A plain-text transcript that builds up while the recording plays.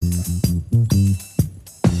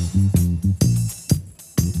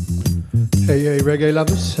Hey, reggae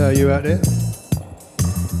lovers, how are you out there?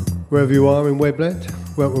 Wherever you are in Webland,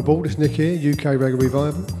 welcome aboard. It's Nick here, UK Reggae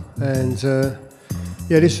Revival. And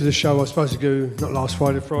yeah, this is a show I was supposed to do not last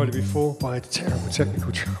Friday, Friday before, but I had terrible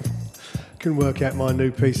technical trouble. Couldn't work out my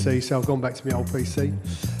new PC, so I've gone back to my old PC.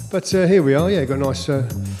 But here we are, yeah, got a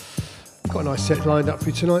nice set lined up for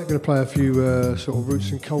you tonight. Going to play a few sort of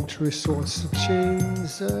roots and culturist sort of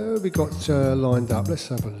tunes. We got lined up. Let's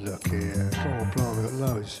have a look here. Oh, blimey, we've got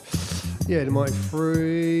loads. Yeah, the Mighty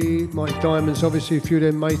Three, Mighty Diamonds, obviously a few of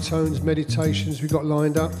them Maytones, Meditations we got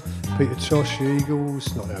lined up. Peter Tosh,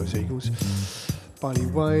 Eagles, not those Eagles. Buddy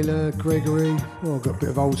Wailer, Gregory. Oh, I've got a bit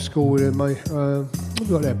of Old Skool there, mate. We've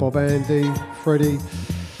got there Bob Andy, Freddie,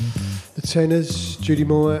 the Tenors, Judy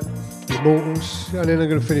Mowatt, the Immortals, and then I'm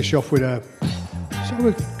going to finish off with a. So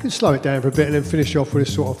we're going to slow it down for a bit and then finish off with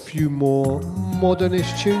a sort of few more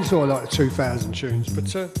modernist tunes, sort of like the 2000 tunes.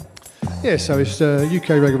 But yeah, so it's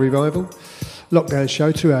UK Reggae Revival, Lockdown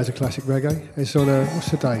show, 2 hours of classic reggae. It's on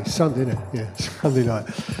what's the day? Sunday, isn't it? Yeah, Sunday night.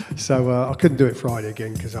 So I couldn't do it Friday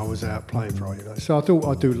again because I was out playing Friday night. So I thought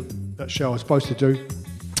I'd do that show I was supposed to do.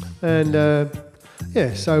 And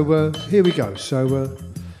yeah, so here we go. So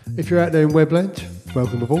if you're out there in Webland,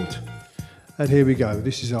 welcome aboard. And here we go.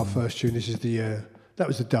 This is our first tune. This is the that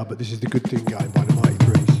was the dub, but this is the Good Thing Going by the Mighty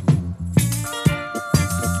Threes.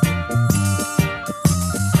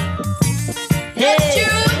 Hey,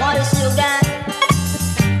 what is you got?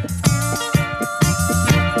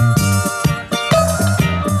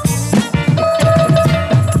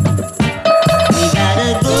 We got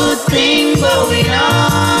a good thing going on.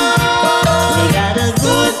 We got a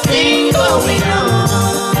good thing going on.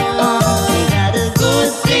 We got a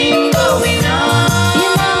good thing going on. You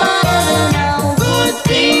know, good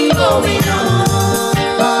thing going on.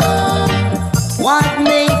 What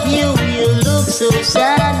make you look so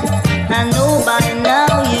sad? I know by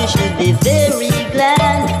now you should be very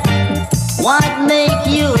glad. What make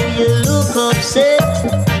you look upset?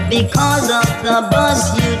 Because of the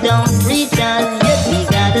bus you don't return yet. We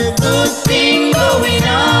got a good thing going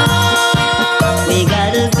on. We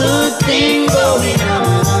got a good thing going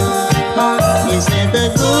on. Is that the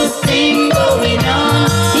good thing going on?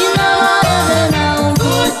 You know whatever now,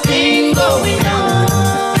 good thing going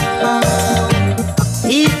on.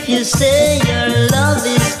 If you say your love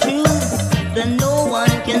is true, then no one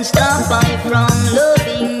can stop I from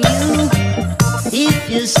loving you. If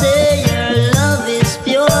you say your love is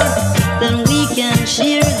pure, then we can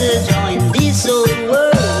share the joy in this old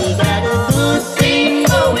world. We got a good thing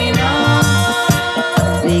going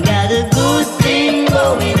on. We got a good thing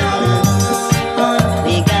going on.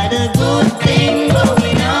 We got a good thing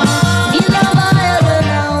going on. You know I ever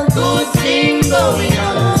know, good thing going on.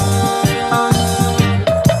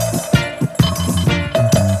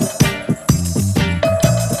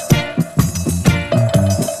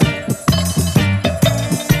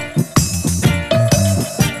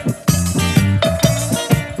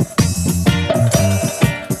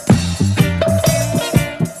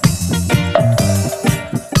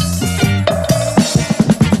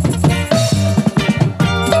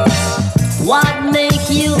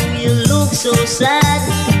 So sad,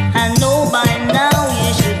 I know by now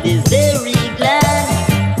you should be very glad.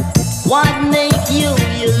 What make you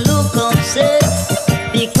look upset?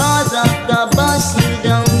 Because of the bus you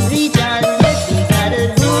don't return yet. We got a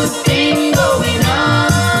good thing going on.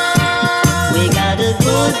 We got a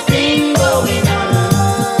good thing going on.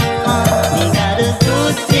 We got a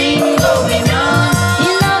good thing going on.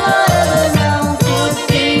 You know whatever now, good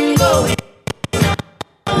thing going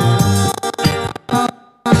on.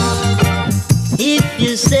 If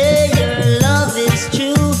you say your love is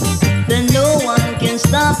true, then no one can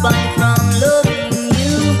stop I from loving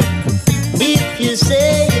you. If you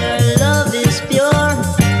say your love is pure,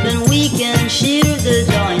 then we can share the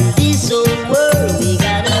joy in this old world. We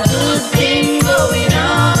got a good thing going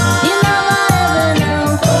on. You know whatever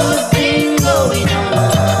now, good thing going on.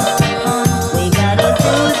 We got a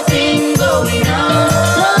good thing going on.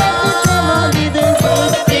 So let it never be the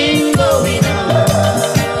good thing going on.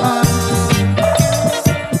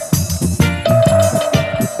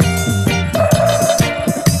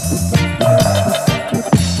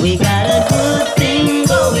 We got a good thing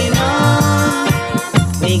going on.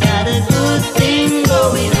 We got a good thing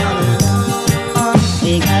going on.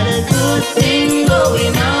 We got a good thing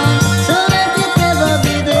going on. So let it never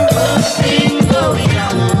be the good thing going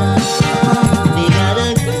on. We got a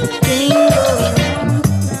good thing going on.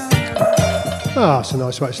 Ah, it's a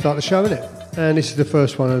nice way to start the show, isn't it? And this is the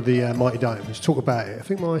first one of the Mighty Diamonds. Let's talk about it. I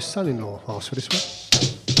think my son-in-law asked for this one.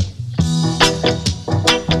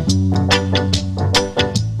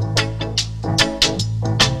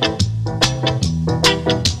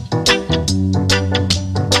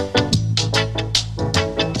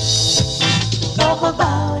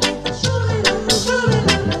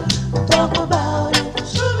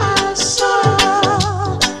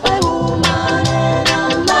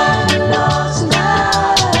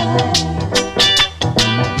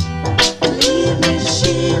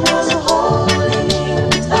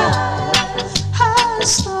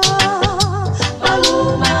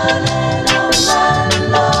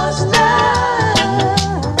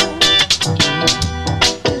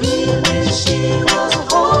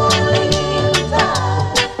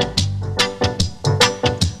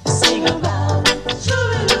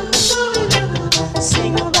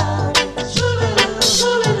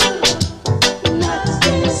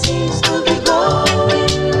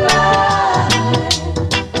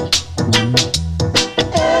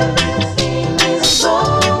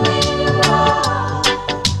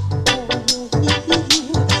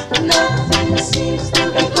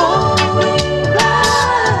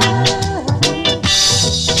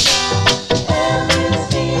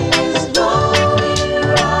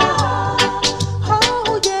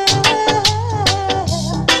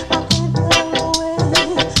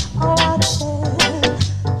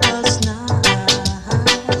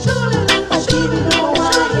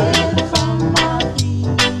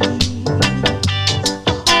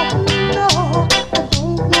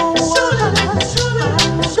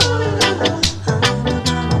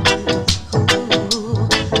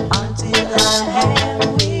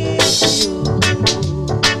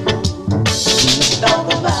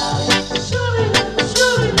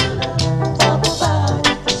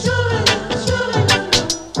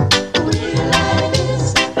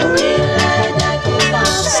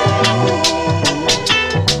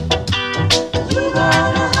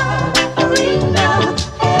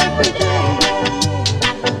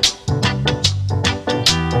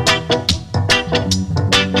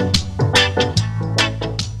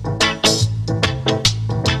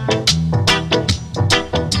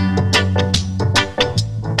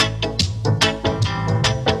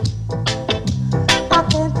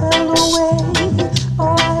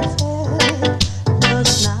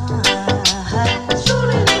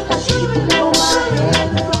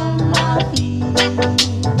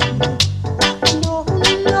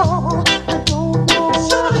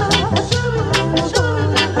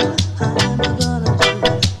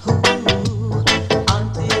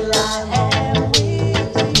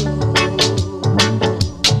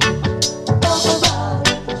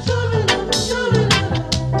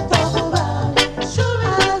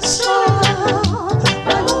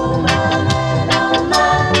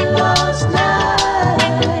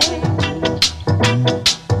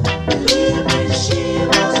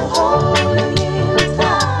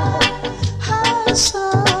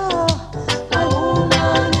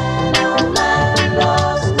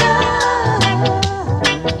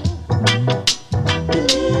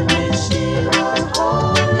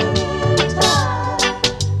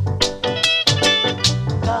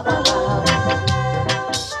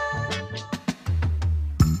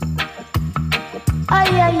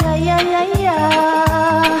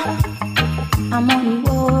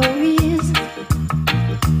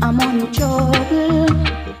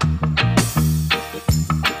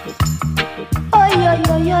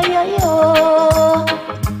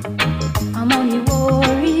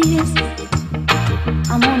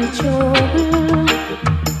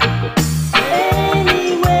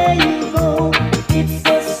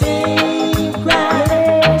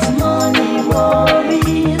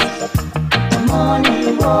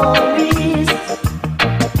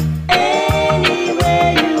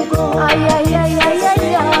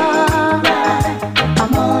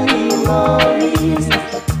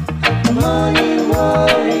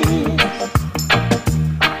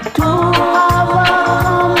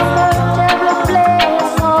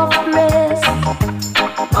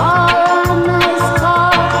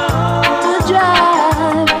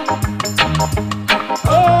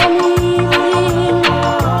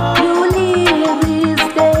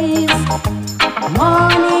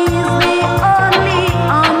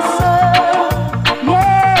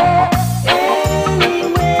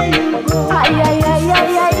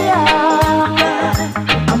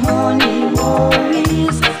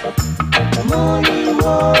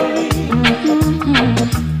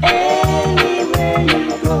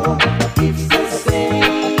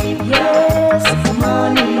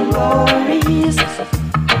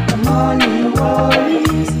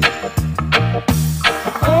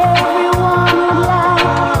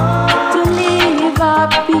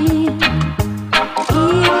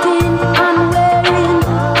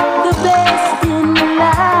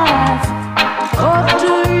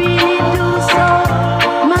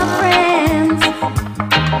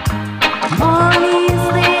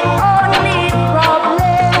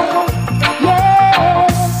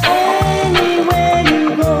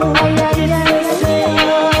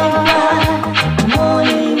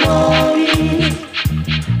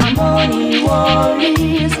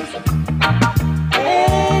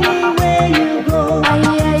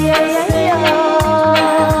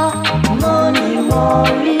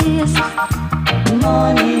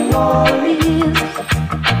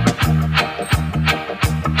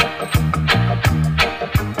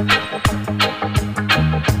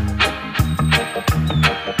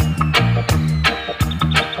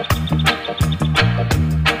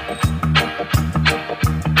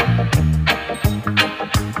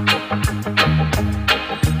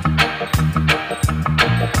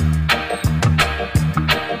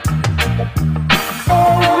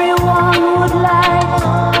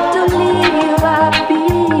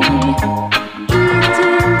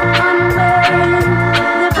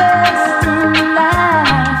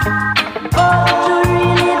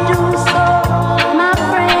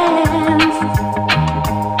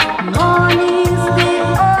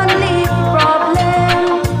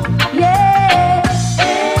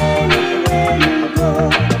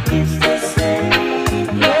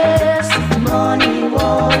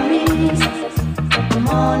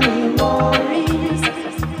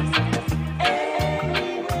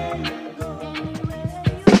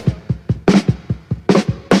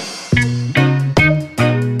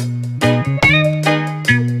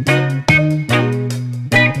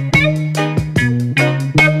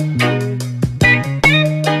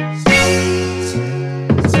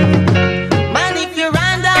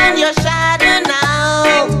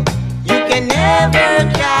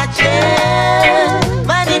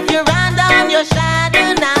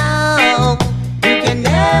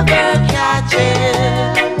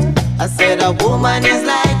 woman is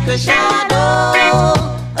like a shadow,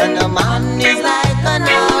 and a man is like an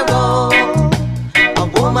arrow. A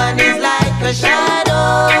woman is like a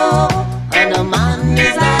shadow, and a man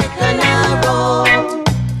is like an arrow.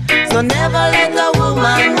 So never let a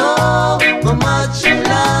woman know how much you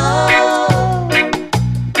love,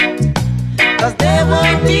 'cause there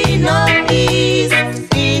won't be no peace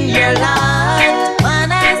in your life.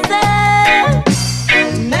 When I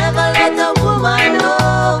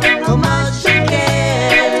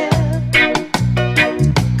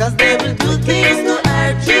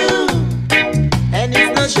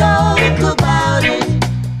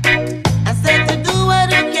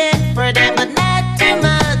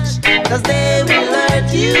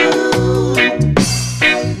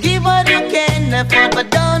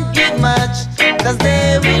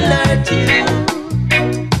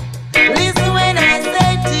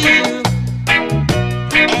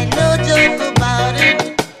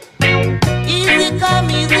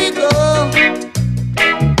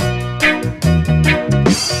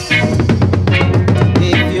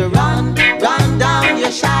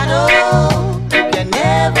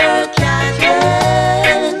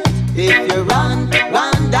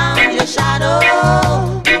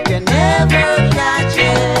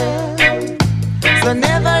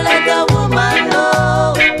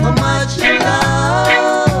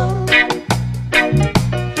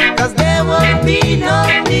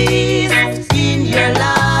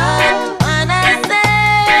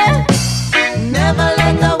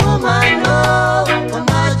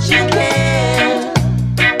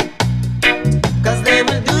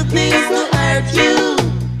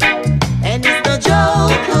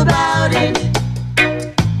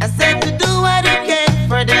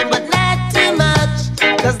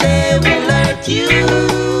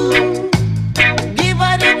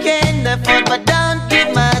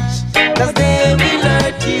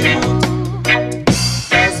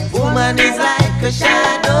woman is like a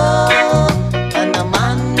shadow, and a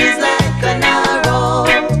man is like an arrow.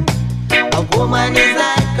 A woman is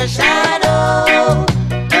like a shadow,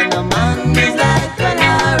 and a man is like an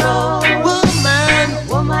arrow.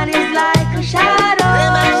 Woman is like a shadow,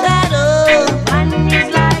 and a man is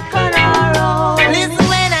like an arrow. Listen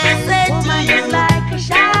when I say woman to you, is like a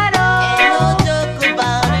shadow, ain't no joke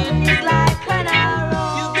about it. Woman is like an arrow.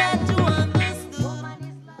 You got to understand.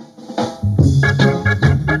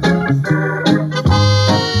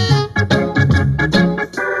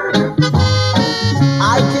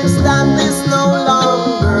 I can stand this no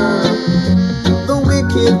longer. The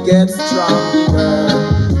wicked get stronger.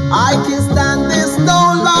 I can stand this no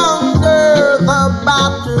longer. The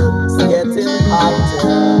battle's getting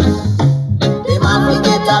hotter. They must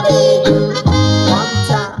get a beating. One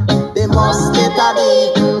time they must get a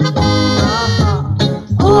beating.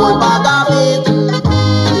 Whole bag of beating.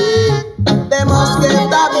 They must get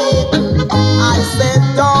a beating. I said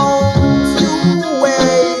don't you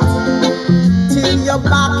wait till your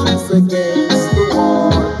back is against the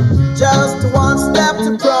wall. Just one step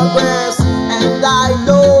to progress, and I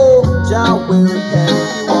know Jah will help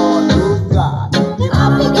you on. Oh God, they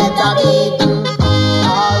must get a beating.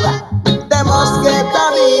 Alright, they must get a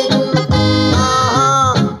beating.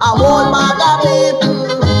 A whole bag of beating.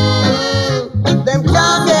 Them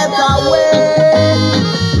can't get away.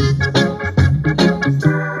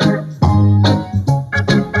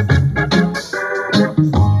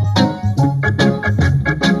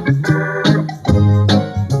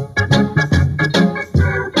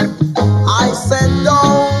 I said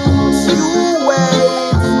don't you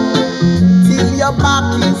wait till your back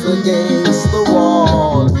is against the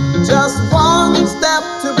wall. Just one step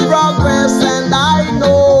to progress, and I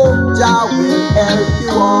know Jah will help you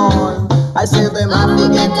on. I said they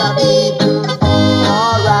must get a beating.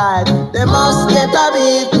 Alright, they must get a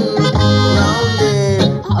beating. Round there,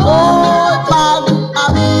 oh bag a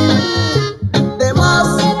beating. They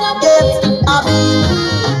must get a beating.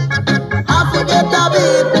 Have to get a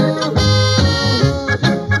beating.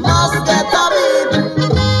 Must get a beating.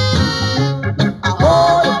 A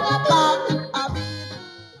whole bag a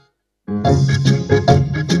beating.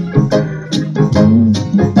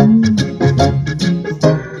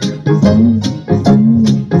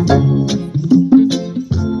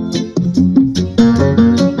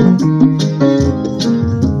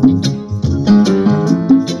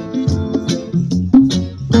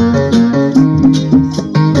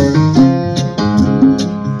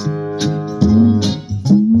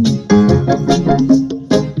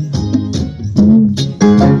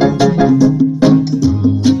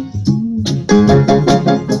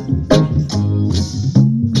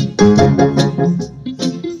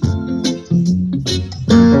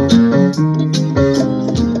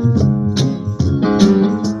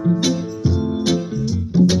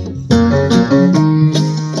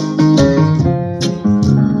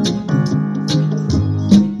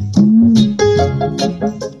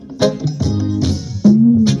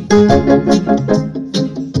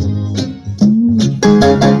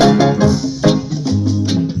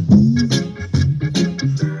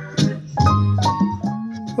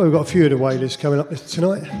 Well, we've got a few of the Wailers coming up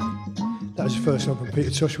tonight. That was the first one from Peter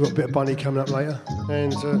Tosh. We've got a bit of Bunny coming up later,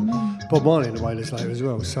 and Bob Marley and the Wailers later as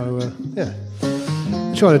well. So, yeah,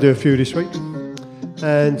 I'm trying to do a few this week.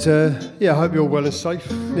 And, yeah, I hope you're all well and safe.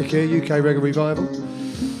 Nick here, UK Reggae Revival.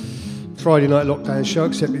 Friday night lockdown show,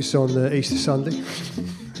 except it's on Easter Sunday.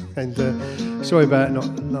 And sorry about not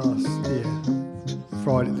last year.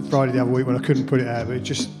 Friday the other week when I couldn't put it out, but it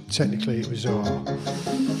just technically it was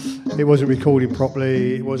it wasn't recording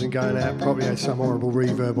properly, it wasn't going out properly, it had some horrible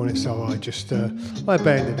reverb on it, so I just I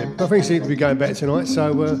abandoned it. But things seem to be going better tonight,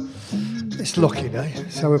 so it's locking, eh?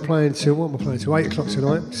 So we're playing till, what am I playing till? 8 o'clock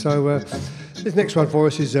tonight. So this next one for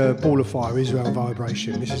us is Ball of Fire, Israel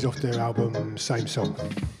Vibration. This is off their album Same Song.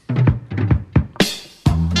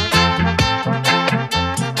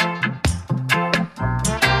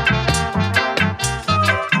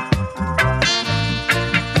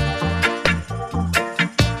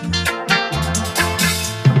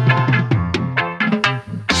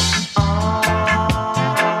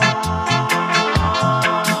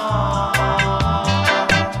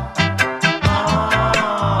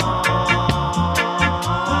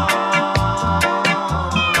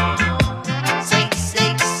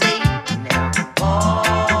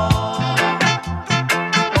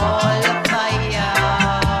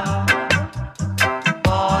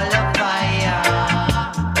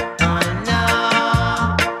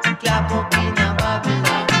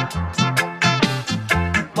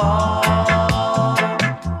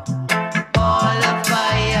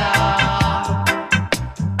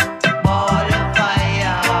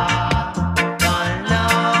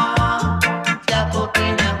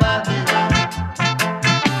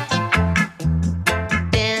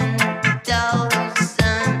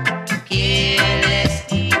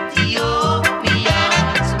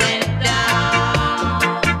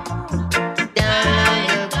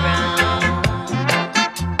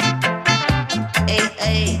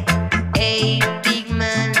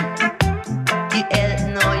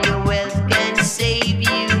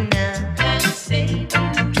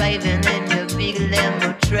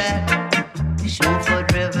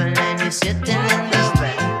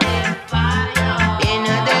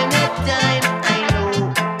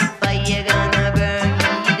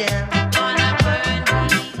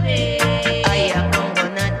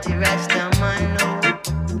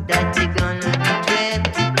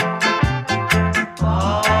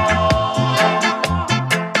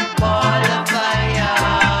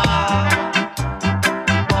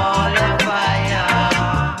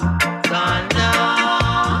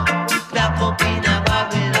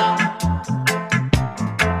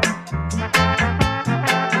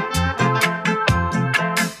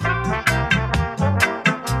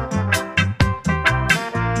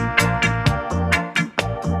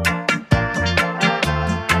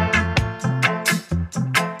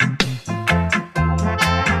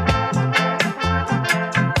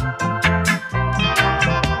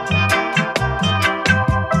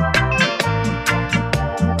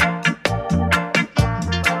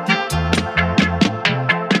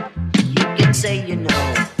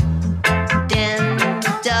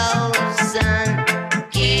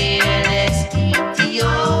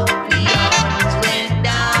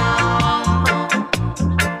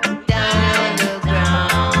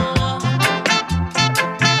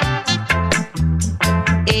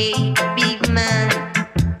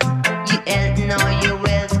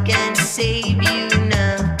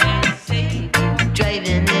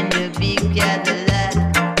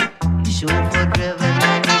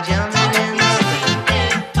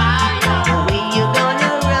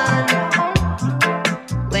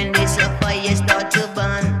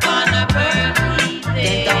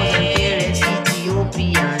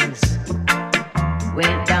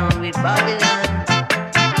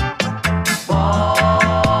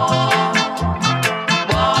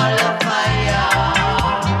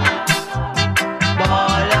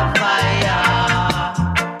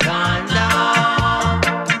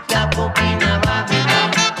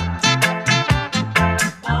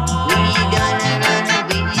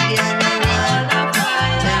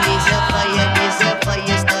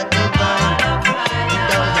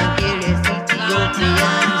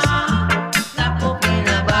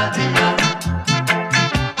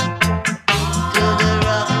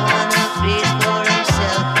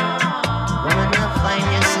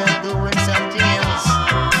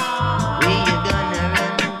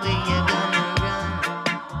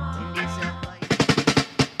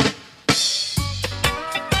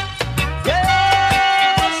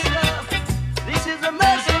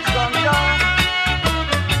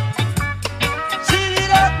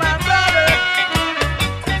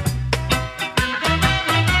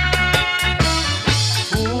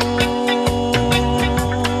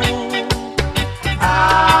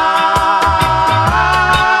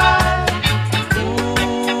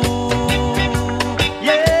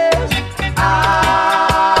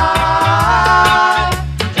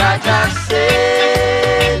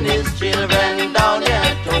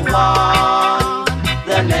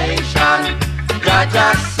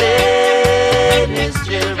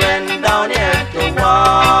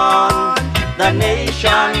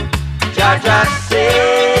 Jah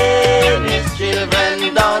sent his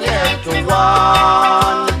children down here to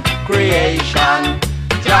one creation.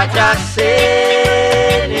 Jah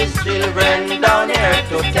sent his children down here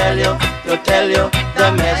to tell you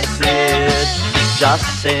the message.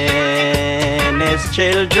 Just sent his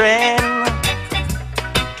children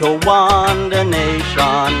to warn the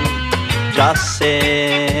nation. Just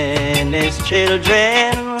sent his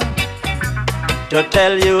children to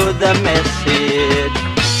tell you the message.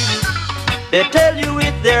 They tell you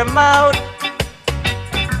with their mouth,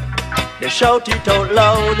 they shout it out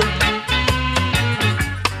loud.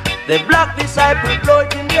 The black disciple blow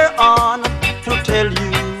it in their horn to tell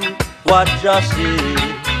you what Jah said.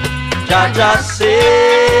 Jah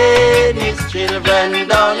sent his children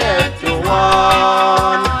down here to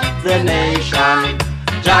warn the nation.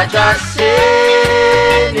 Jah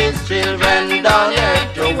sent his children down here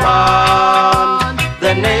to warn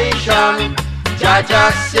the nation.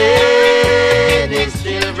 Jah sent his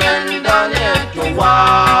children down here to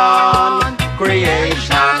warn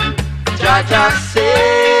creation. Jah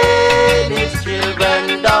sent his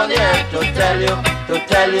children down here to tell you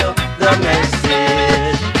the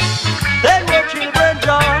message. Then your children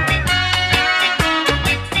join.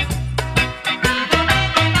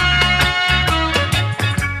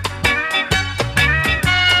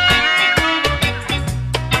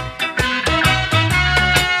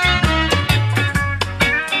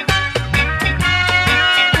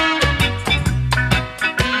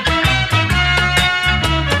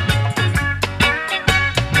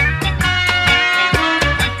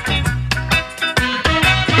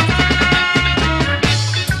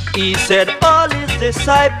 He said all his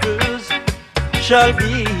disciples shall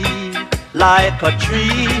be like a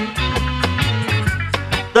tree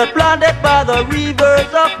that planted by the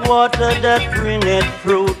rivers of water that bringeth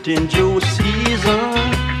fruit in due season.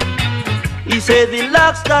 He said the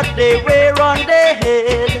locks that they wear on their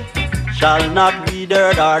head shall not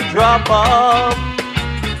wither or drop off,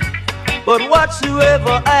 but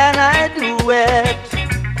whatsoever I do it,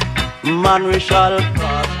 man we shall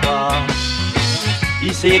prosper.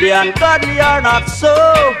 He said the ungodly are not so,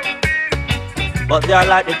 but they are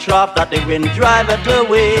like the chaff that the wind driveth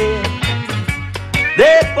away.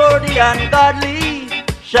 Therefore the ungodly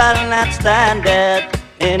shall not stand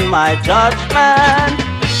in my judgment,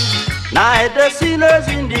 neither sinners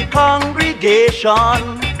in the congregation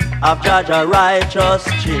of Jah righteous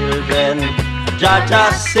children.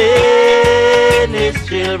 Jah sent his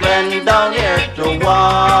children down here to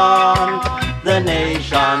warn the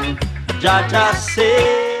nation. Jah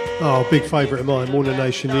sent. Oh, big favourite of mine, Warn the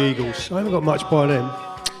Nation, the Eagles. I haven't got much by them,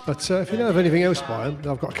 but if you don't have anything else by them,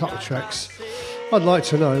 I've got a couple of tracks. I'd like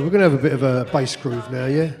to know. We're going to have a bit of a bass groove now,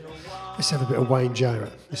 yeah? Let's have a bit of Wayne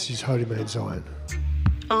Jarrett. This is Holy Man Zion.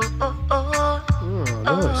 Oh,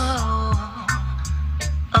 nice.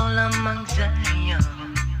 All among Zion,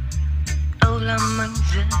 all among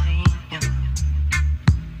Zion.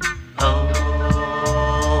 Oh,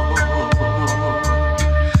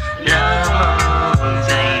 among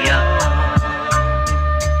Zion.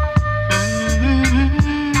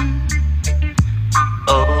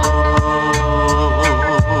 Oh,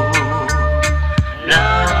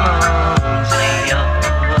 among Zion.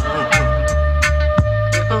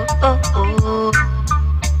 Oh,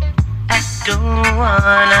 I don't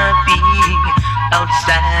wanna be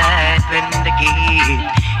outside when the gate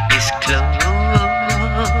is closed.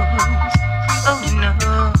 Oh no,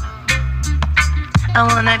 I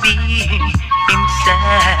wanna be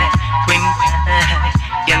inside when the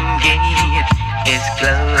young gate is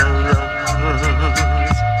closed.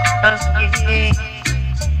 Oh yeah,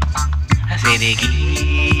 I say the gate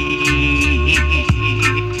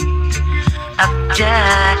of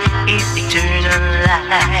Jah is eternal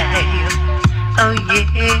life. Oh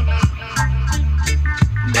yeah,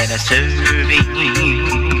 better serve him,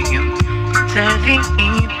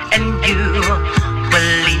 and you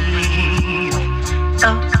will live.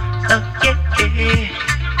 Oh yeah,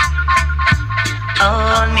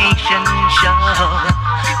 all nations shall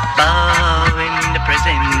bow in the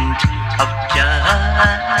presence of Jah.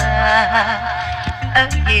 Oh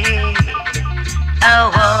yeah, I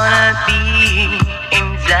wanna be in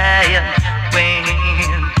Zion when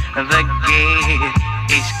the gate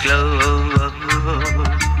is closed.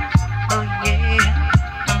 Oh yeah.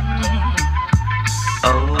 Oh,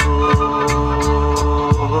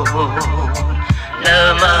 the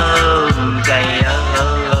Mount Zion.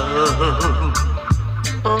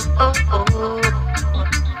 Oh, oh, oh,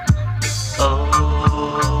 oh.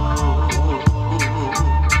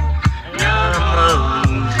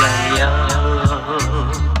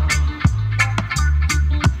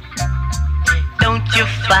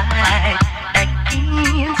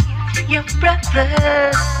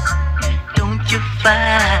 sisters, don't you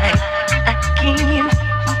fight against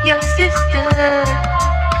your sister.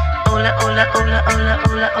 Ola, ola, ola, ola,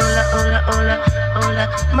 ola, ola, ola, ola, ola,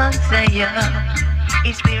 Mansaya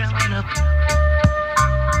is where I wanna be.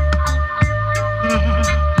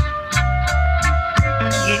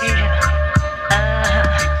 Yeah.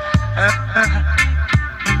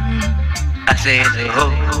 I said,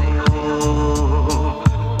 oh,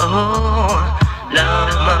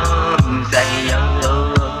 love Mansaya.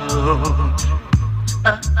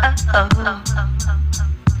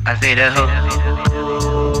 I said, oh,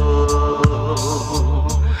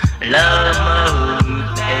 love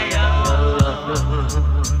Mansaya.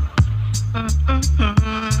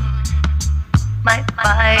 My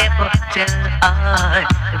Bible tells us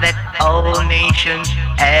that all nations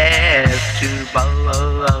have to bow.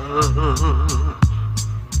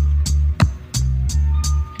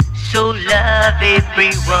 So love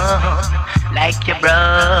everyone like your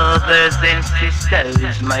brothers and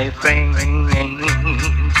sisters, my friends.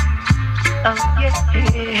 Oh yeah,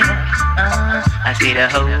 I see the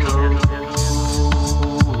whole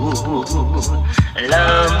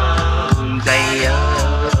love Zion,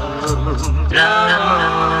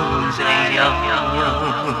 love Zion.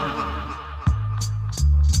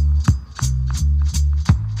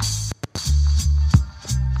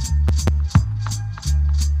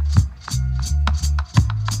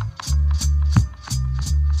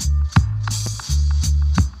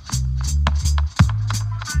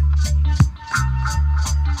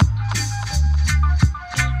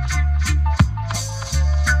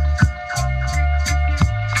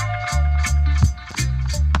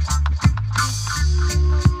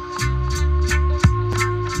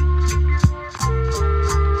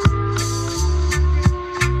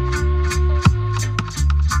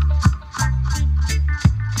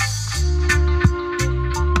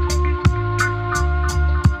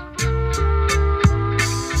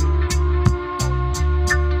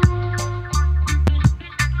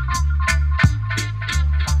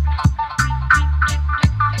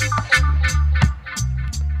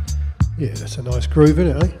 Groove,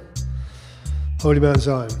 innit, eh? Holy Mount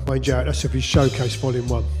Zion, Wayne Jarrett, that's of his Showcase Volume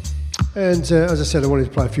 1. And as I said, I wanted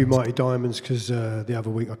to play a few Mighty Diamonds because the other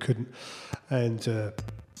week I couldn't. And what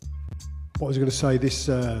I was going to say, this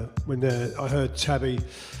when I heard Tabby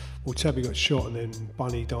got shot and then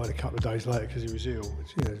Bunny died a couple of days later because he was ill.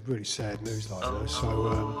 It's, really sad news like that.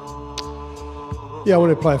 So yeah, I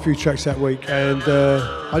wanted to play a few tracks that week, and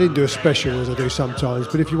I didn't do a special as I do sometimes,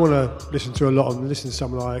 but if you want to listen to a lot of them, listen to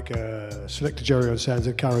something like Selector Jerry on Sounds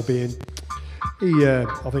of the Caribbean.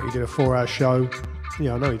 I think he did a 4-hour show.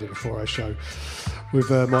 Yeah, I know he did a 4-hour show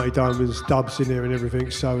with Mighty Diamonds, dubs in there and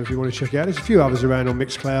everything, so if you want to check it out. There's a few others around on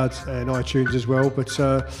Mixcloud and iTunes as well, but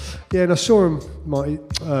yeah, and I saw him, Mighty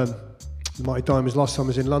Diamonds, last time I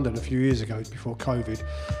was in London a few years ago before COVID,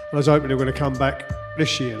 and I was hoping they were going to come back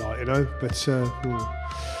this year, but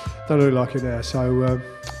don't look like it now. So,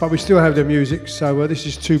 but we still have their music. So this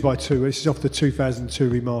is 2x2. This is off the 2002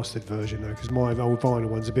 remastered version, though, because my old vinyl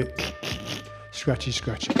one's a bit scratchy.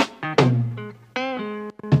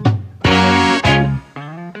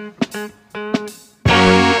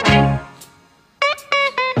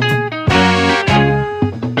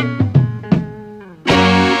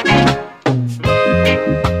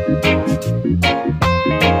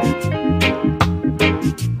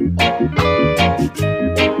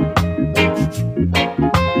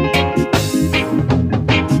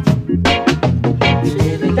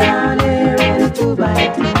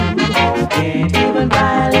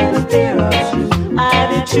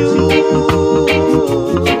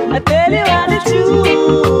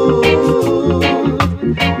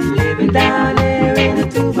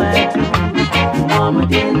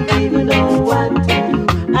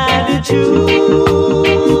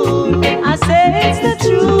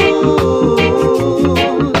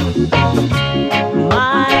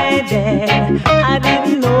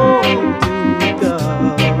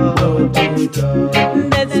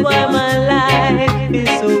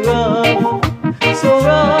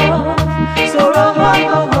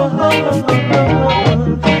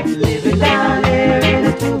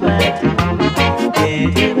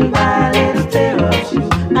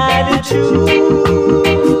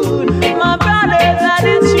 My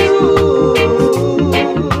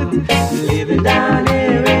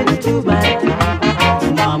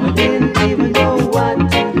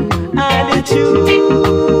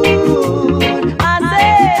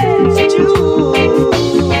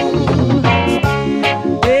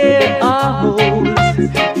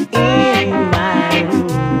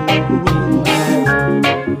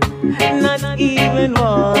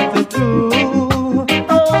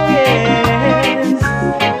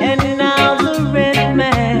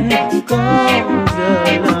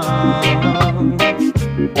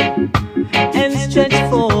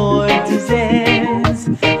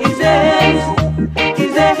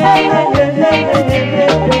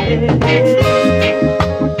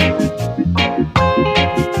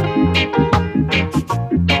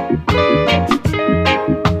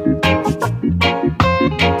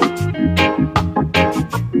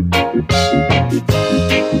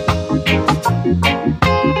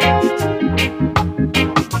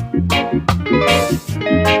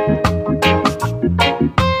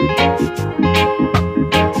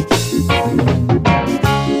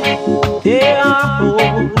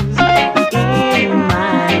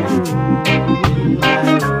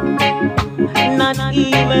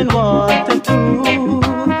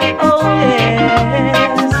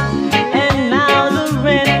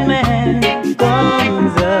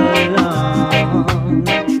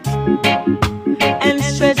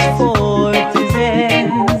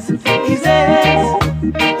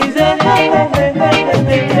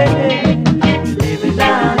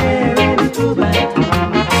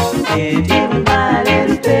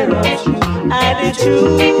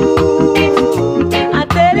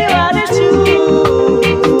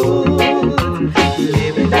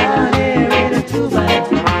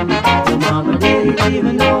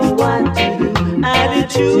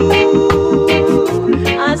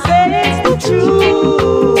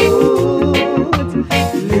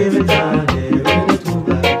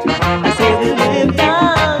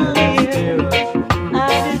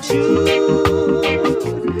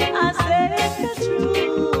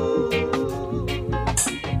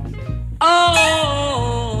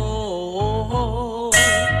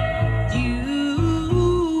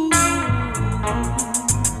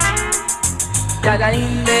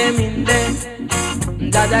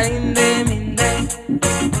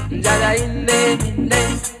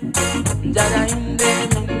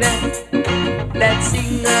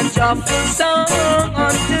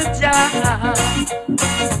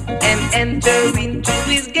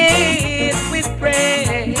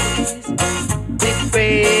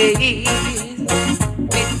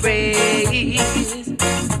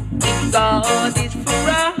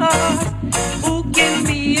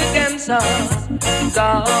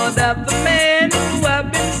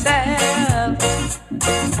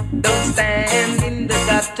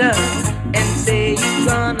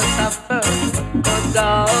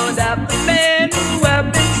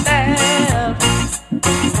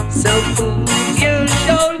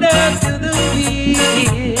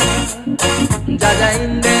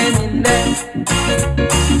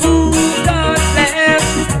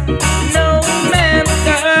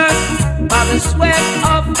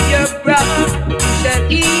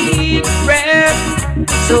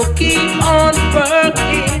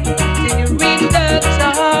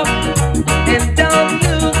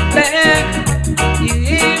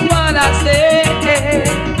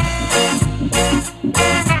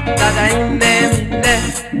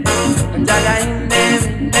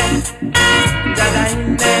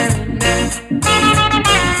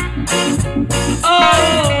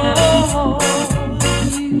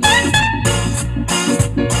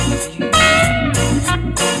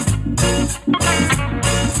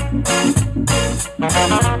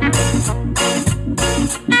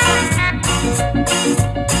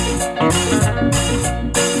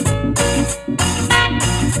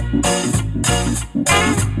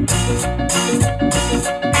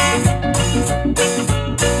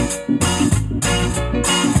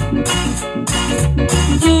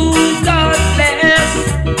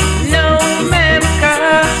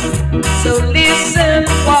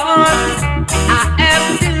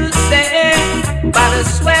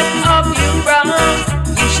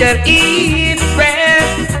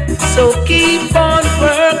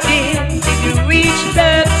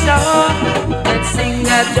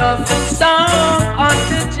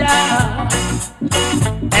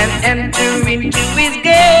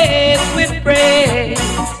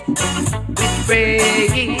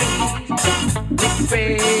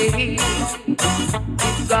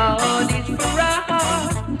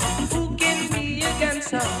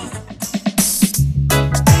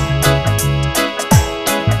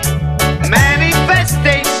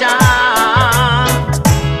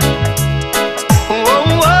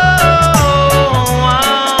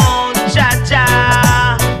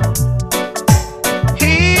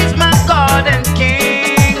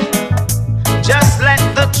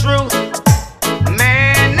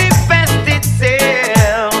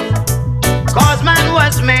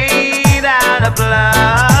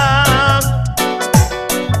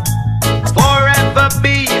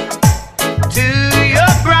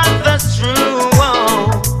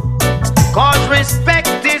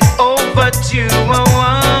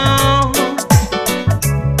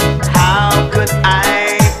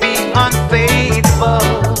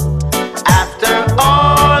After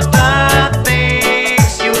all the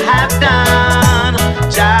things you have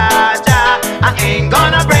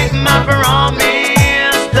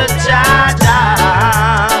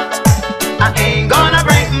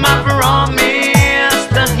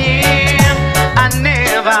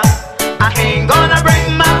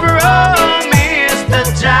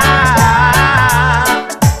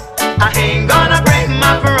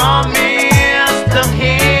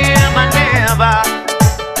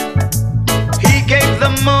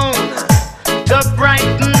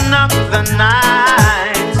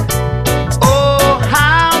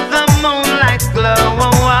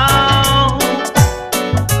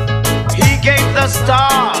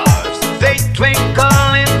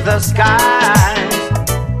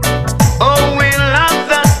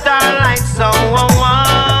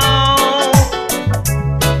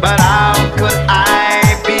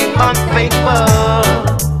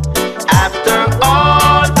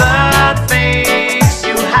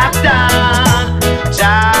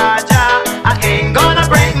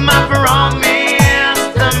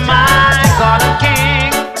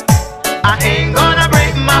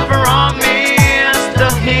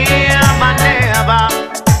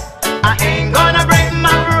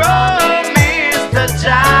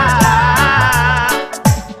Jah.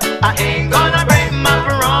 I ain't gonna break my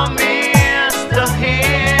promise to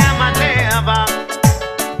him, I never.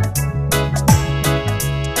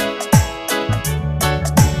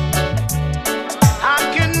 I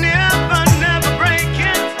can never, never break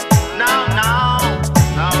it. No, no,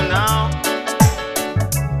 no, no.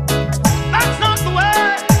 That's not the way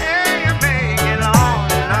you make it on.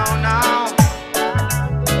 No, no.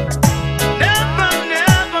 Never,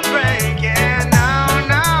 never break it. No,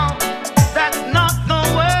 no. That's not the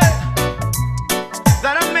way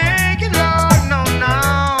that I make it, Lord. No, no.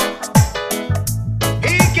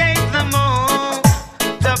 He gave the moon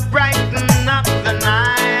to brighten up the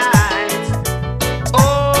night.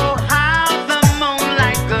 Oh, how the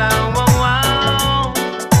moonlight glow.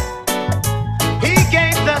 He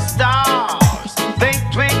gave the stars, they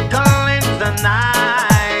twinkle in the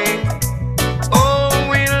night. Oh,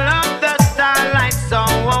 we love the starlight so.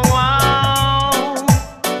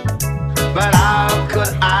 But how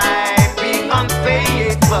could I be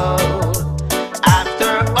unfaithful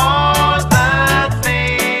after all the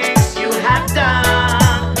things you have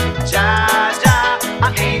done? Jah, Jah,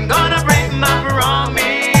 I ain't gonna break my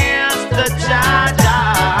promise to Jah,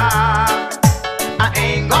 Jah. I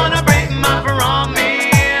ain't gonna break my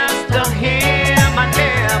promise to him, I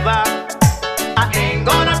never. I ain't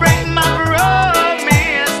gonna break my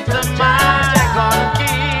promise to my God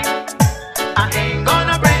King. I ain't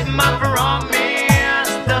gonna break my promise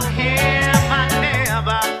to him, I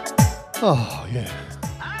never. Oh, yeah.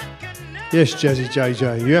 Yes, Jazzy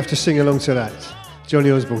JJ, you have to sing along to that.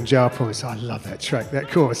 Johnny Osborne, Jar Promise. I love that track, that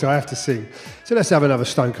chorus, I have to sing. So let's have another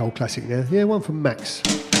Stone Cold classic now. Yeah, one from Max.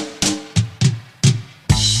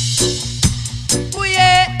 Ooh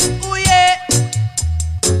yeah, ooh yeah.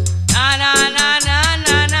 Na na na na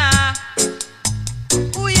na na.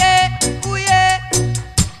 Ooh yeah, ooh yeah.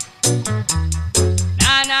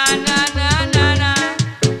 Na na na na na na.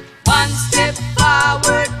 One step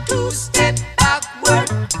forward, two step backward.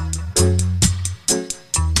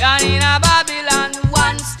 Down in a Babylon,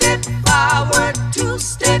 one step forward, two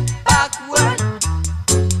step backward.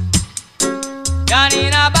 Down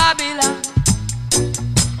in a Babylon.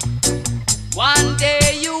 One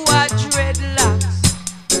day you are dreadlocks,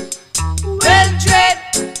 well dread.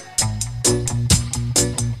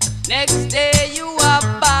 Next day you are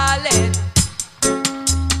ballad,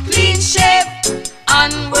 clean shape.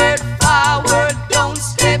 Onward, forward, don't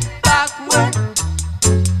step backward.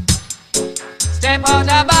 Step out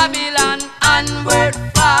of Babylon, onward,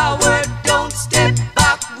 forward, don't step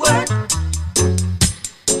backward.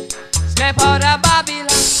 Step out of Babylon.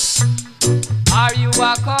 Are you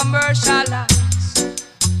a commercialist,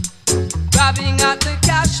 grabbing at the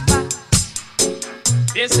cash box?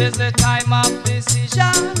 This is the time of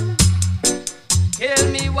decision. Tell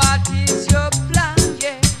me what is your plan,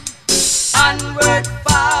 yeah. Onward,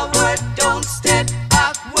 forward, don't step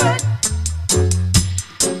backward.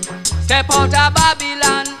 Step out of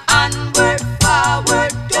Babylon, onward,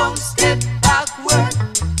 forward, don't step backward.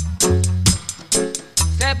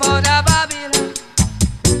 Step out of Babylon.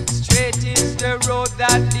 Straight is the road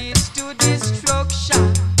that leads to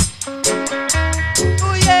destruction.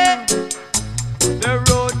 Oh yeah, the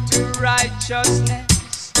road to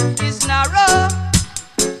righteousness is narrow.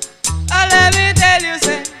 Let me tell you,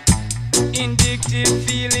 say, indictive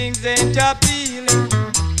feelings ain't appealing.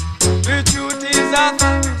 The truth is a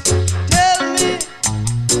fact. Tell me,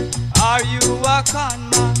 are you a con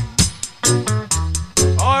man?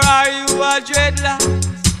 Or are you a dreadlock?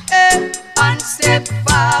 Hey, one step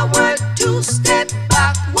forward, two step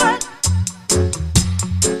backward.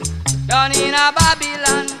 Down in a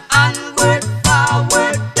Babylon, onward,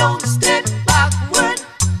 forward, don't step backward.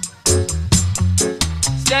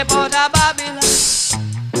 Step out of Babylon.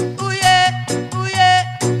 Ooh yeah, ooh yeah.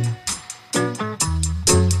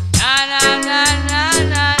 Na na na na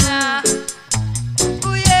na na.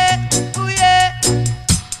 Ooh yeah, ooh yeah.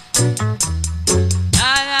 Na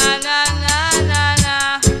na na na na na.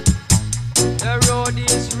 The road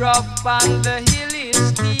is rough and the hill is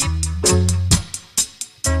steep.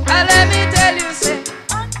 And let me tell you, say,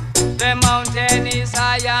 the mountain is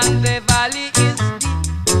high and the valley is deep.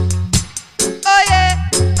 Oh yeah,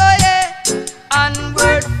 oh yeah.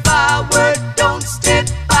 Onward, forward, don't step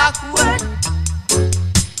backward.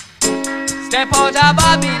 Step out of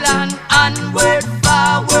Babylon, onward,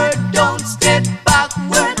 forward, don't step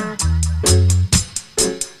backward.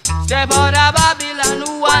 Step out of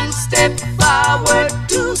Babylon, one step forward,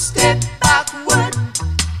 two step backward.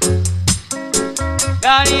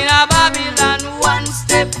 Down in a Babylon, one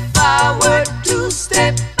step forward, two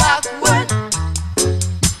step backward.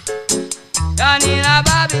 Down in a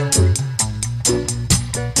Babylon,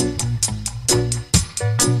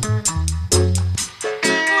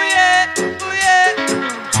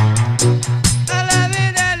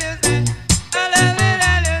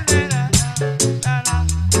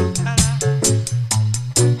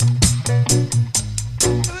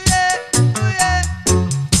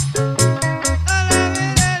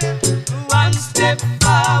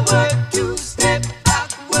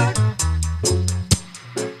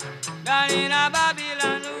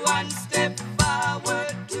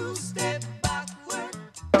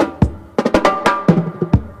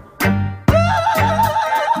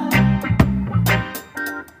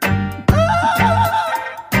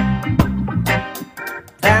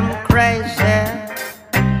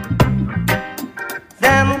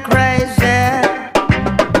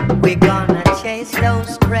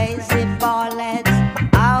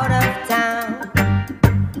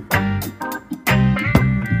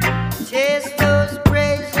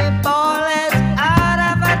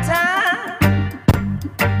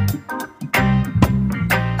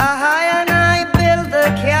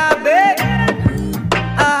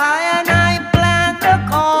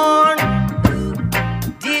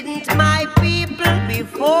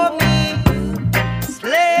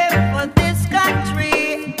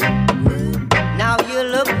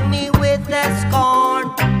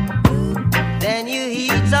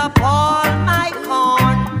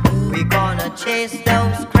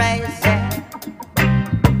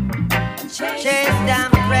 chase them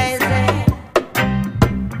crazy,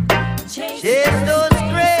 chase those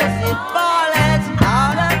crazy ballets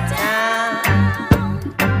out of town.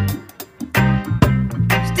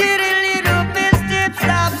 Steady little bit, step,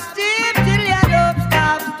 stop, step, till you don't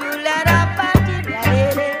stop, to let up and till you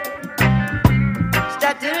did it.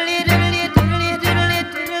 Start to little,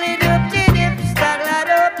 dip, start let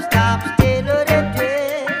up, stop, still dip,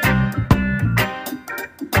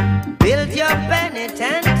 build your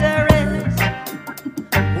penitentiaries,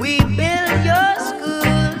 we build your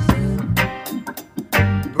schools,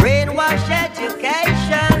 brainwash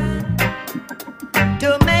education to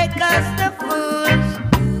make us the fools.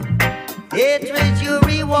 Hatred you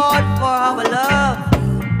reward for our love,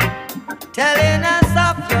 telling us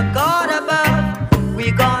of your God above. We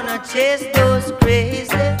gonna chase those crazy,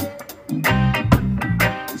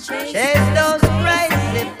 chase those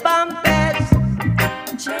crazy bumpers,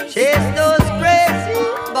 chase those crazy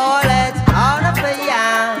bullets out of the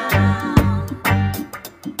yam.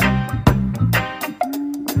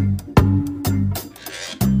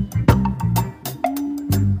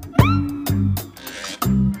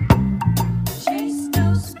 Chase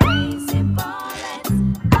those crazy bullets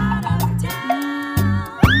out of town.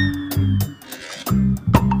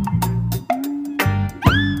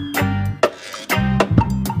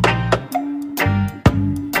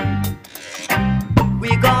 We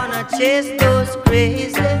gonna chase those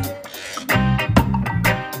crazy,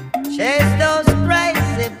 chase those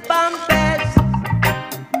crazy bumpers,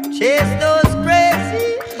 chase those crazy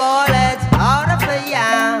bullets out of the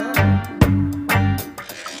yam.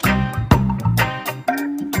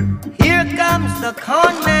 Here comes the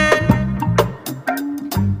con man,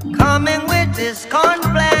 coming with his con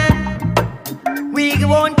plan. We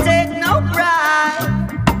won't take no bribe,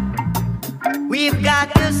 we've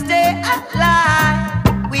got to stay alive.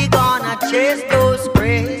 We gonna chase those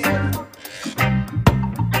crazy,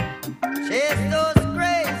 chase those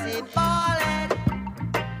crazy bullets,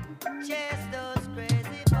 chase those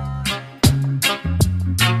crazy bullets.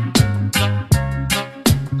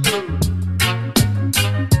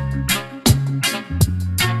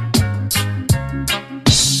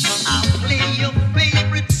 I'll play your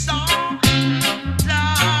favorite song,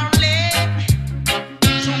 darling,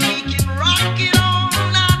 so we can rock it all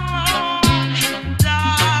night long,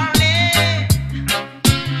 darling.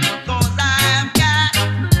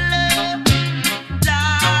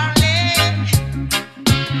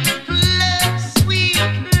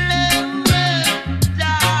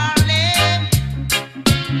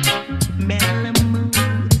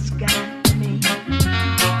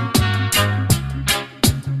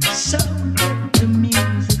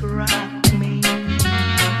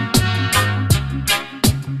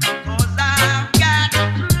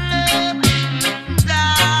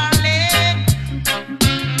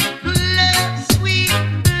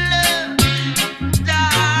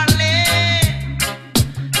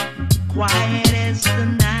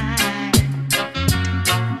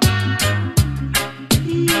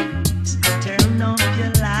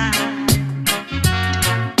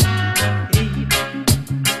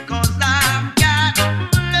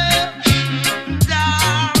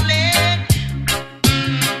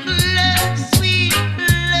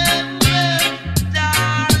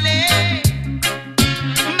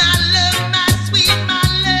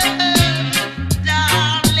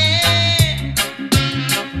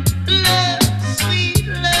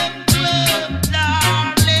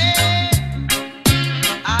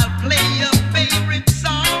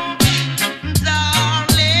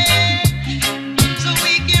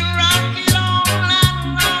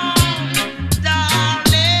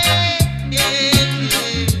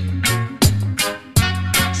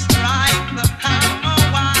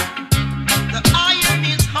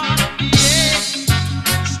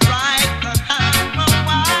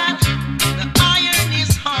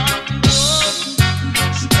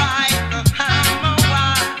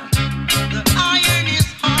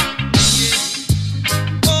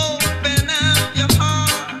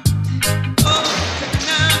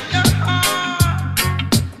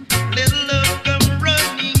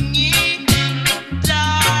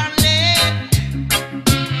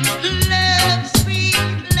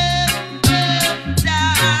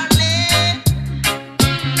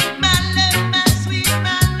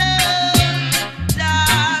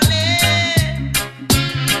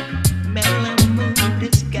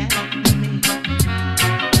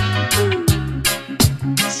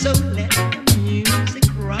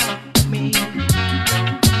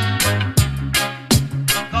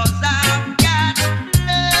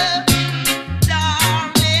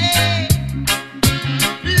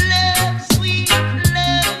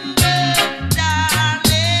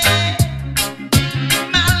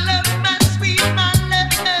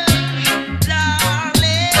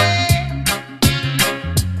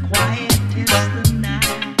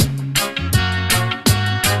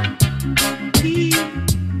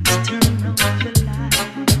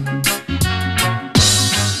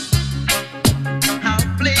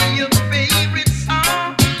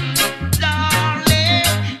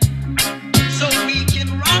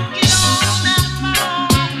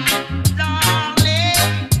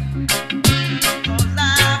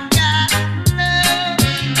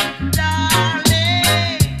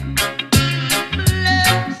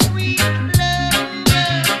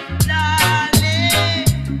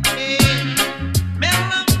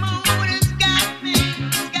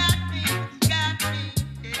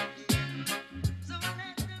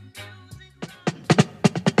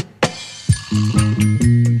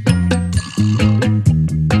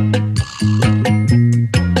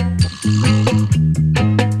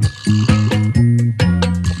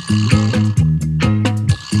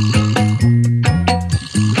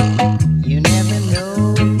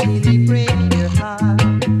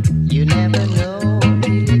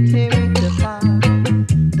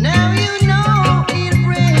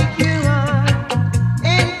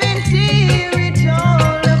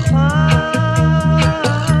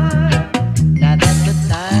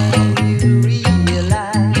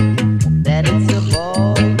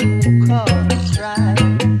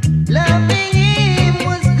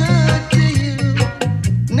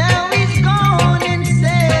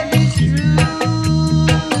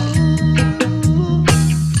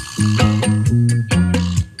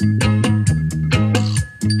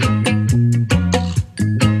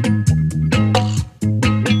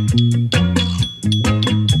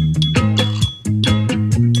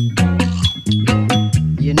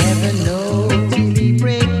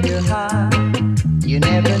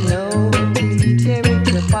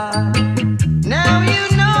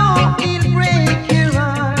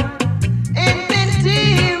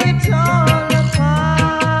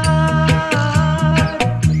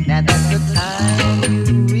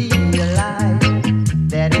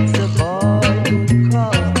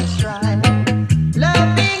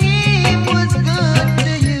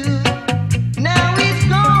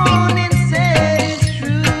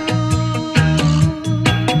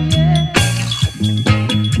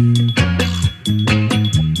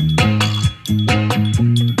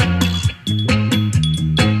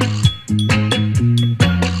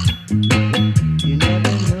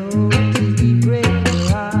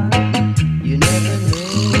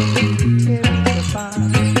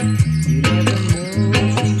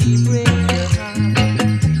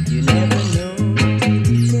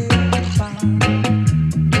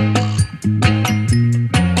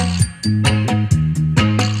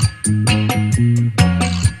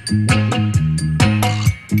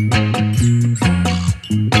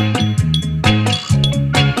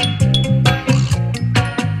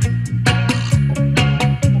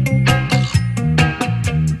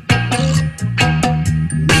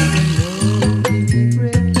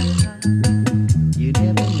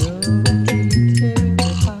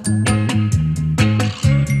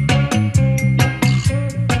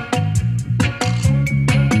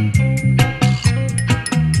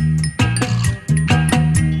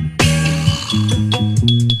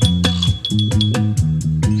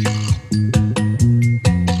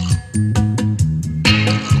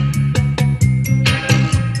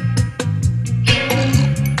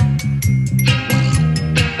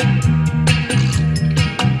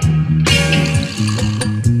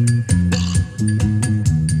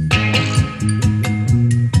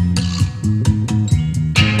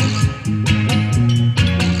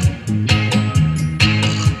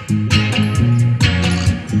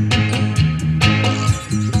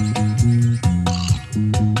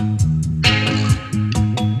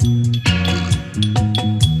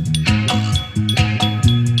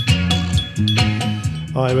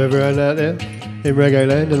 everyone out there in Reggae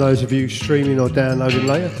Land, and those of you streaming or downloading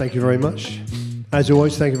later, thank you very much. As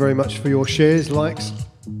always, thank you very much for your shares, likes,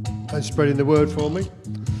 and spreading the word for me.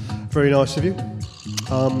 Very nice of you.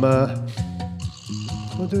 Am I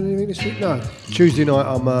doing anything this week? No. Tuesday night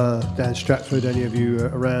I'm down Stratford. Any of you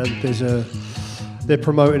around? They're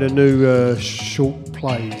promoting a new short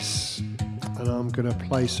plays, and I'm going to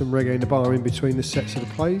play some reggae in the bar in between the sets of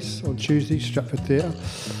the plays on Tuesday, Stratford Theatre.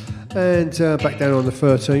 And back down on the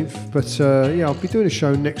 13th. But yeah, I'll be doing a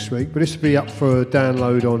show next week. But this will be up for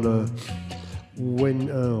download on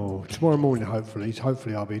tomorrow morning. Hopefully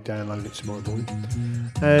I'll be downloading it tomorrow morning.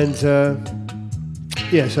 And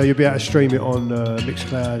yeah, so you'll be able to stream it on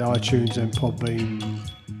Mixcloud, iTunes, and Podbean.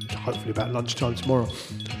 Hopefully about lunchtime tomorrow.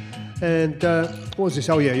 And what was this?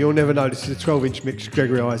 Oh yeah, you'll never know. This is a 12-inch mix,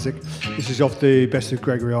 Gregory Isaac. This is off the Best of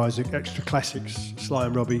Gregory Isaac Extra Classics, Sly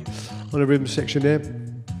and Robbie on the rhythm section there.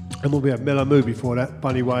 And we'll be at Mellow Moo before that,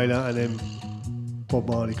 Bunny Wailer, and then Bob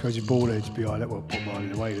Marley, Crazy Ballheads behind that. Well, Bob Marley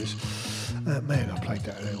and the Wailers. Man, I played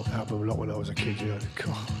that album a lot when I was a kid, you know.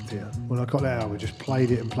 God, dear. When I got that album, I just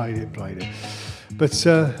played it. But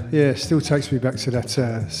yeah, it still takes me back to that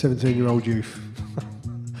 17-year-old youth.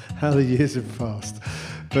 How the years have passed.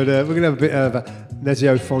 But we're going to have a bit of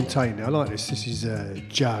Nazio Fontaine now. I like this. This is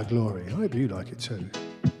Jar Glory. I hope you like it too.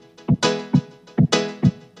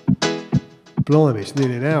 Blimey, it's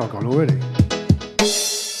nearly an hour gone already.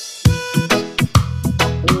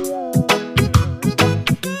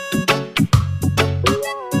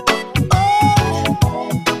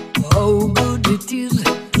 Oh, good it is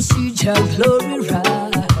to see Jah glory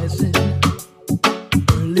rising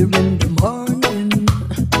early in the morning.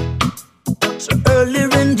 So early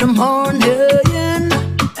in the morning,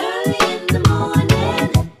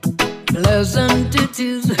 pleasant it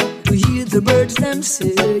is to hear the birds them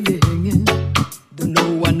singing. Don't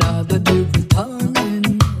know another day is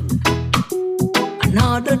dawning.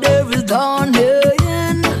 Another day is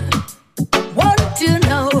dawning. What you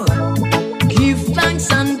know? Give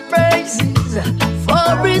thanks and praises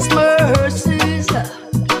for His mercies,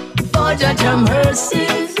 for Jah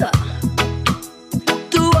mercies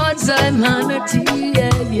towards humanity.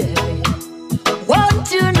 Yeah.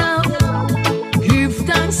 What you know? Give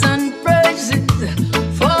thanks and praises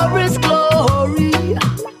for His glory.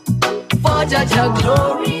 For Jah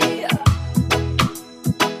glory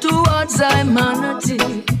towards humanity.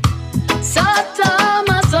 Sata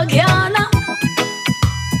Masogiana.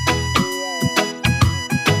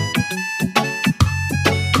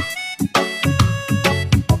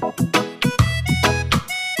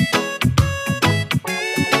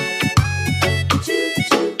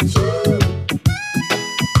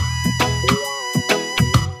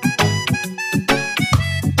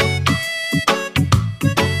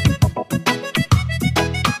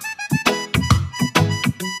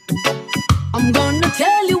 I'm gonna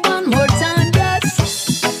tell you one more time,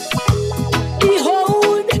 yes.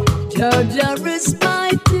 Behold, Jah is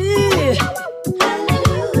mighty.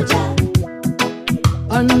 Hallelujah.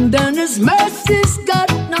 And then His mercy's got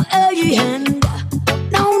no end.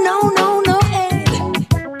 No end.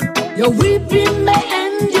 Your weeping may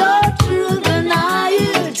endure through the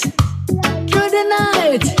night.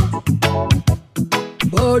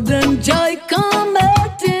 But then joy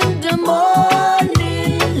cometh in the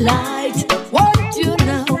morning light. What you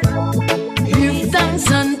know? Give thanks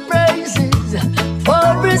and praises for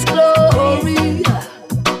His glory,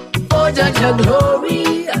 for Jah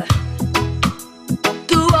glory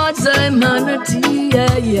towards humanity.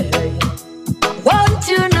 Yeah. What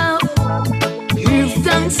you know? Give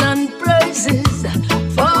thanks and praises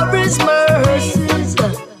for His mercies,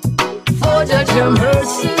 for Jah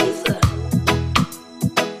mercies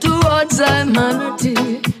towards humanity.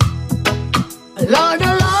 Lord,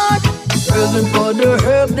 present for the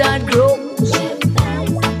herb that grows,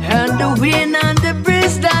 and the wind and the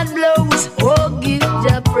breeze that blows. Oh, give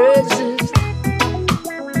Jah praises.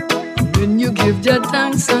 When you give Jah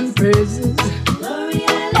thanks and praises,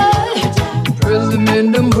 praise Him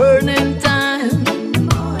in the morning time,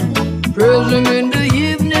 praise Him in the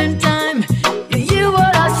evening time. You hear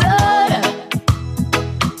what I say?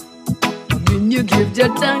 When you give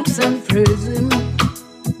Jah thanks and praise Him.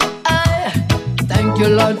 Thank you,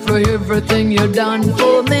 Lord, for everything you've done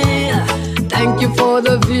for me. Thank you for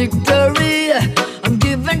the victory. I'm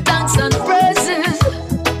giving thanks and praises.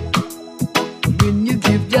 When you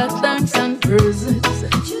give Jah thanks and praises,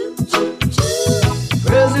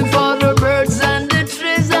 praising for the birds and the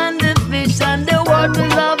trees and the fish and the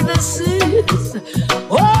waters of the seas.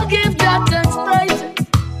 Oh, give Jah thanks and praises.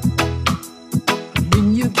 When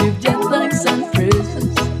you give Jah thanks and praises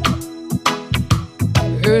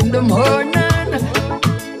in the morning,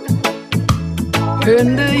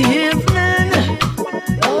 in the evening.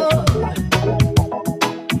 Oh.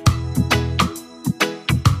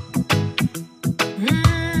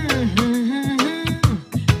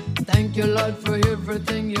 Thank you, Lord, for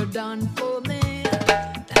everything you've done for me.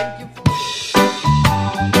 Thank you for.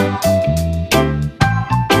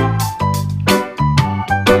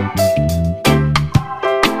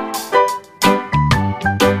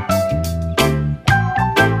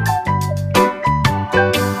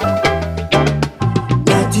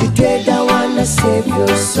 Save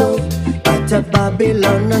your soul, but a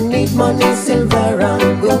Babylon I need money, silver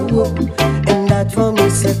and gold, and that for me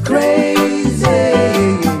is crazy.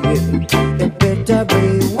 It better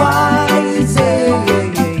be wise.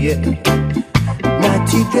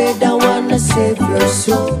 Natty dread, I wanna save your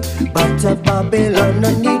soul, but a Babylon I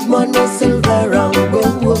need money, silver and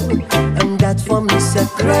gold, and that for me is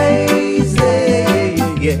crazy.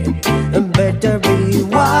 It better be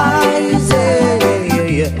wise.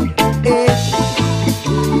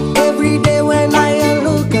 Every day when I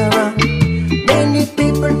look around, many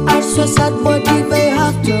people are so sad, but if they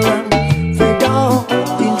have to run, they don't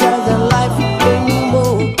enjoy their life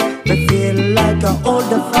anymore. They feel like an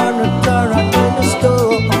older furniture in the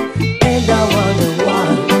store, and I wonder why.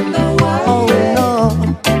 Oh no,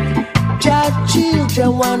 child children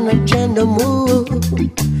wanna change the mood,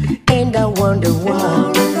 and I wonder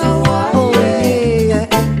why. Oh yeah,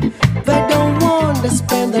 they don't want to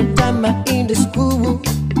spend their time in the school.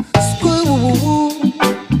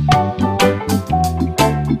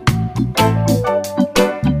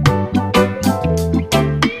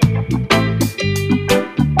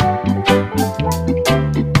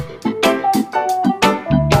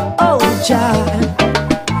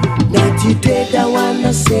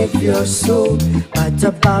 Save your soul, but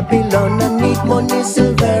a Babylon I need money,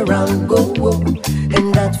 silver and gold,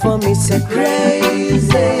 and that for me is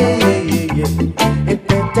crazy. It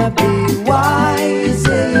better be wise.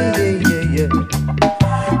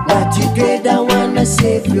 Not you dread, I wanna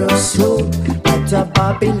save your soul, but a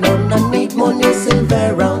Babylon I need money,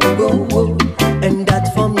 silver and gold, and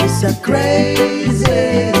that for me is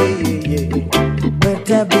crazy.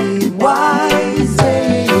 Better be wise.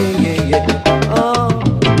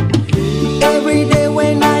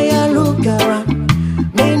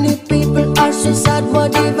 So sad,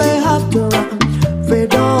 what if I have to run? They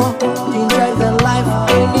don't enjoy their life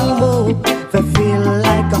anymore. They feel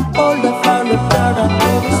like an older furniture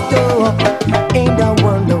in the store, and I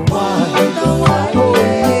wonder why. Oh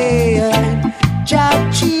yeah, child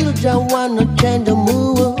children wanna change the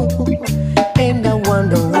mood, and I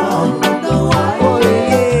wonder why. Oh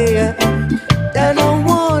yeah, they don't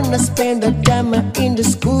wanna spend the time in the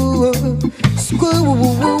school.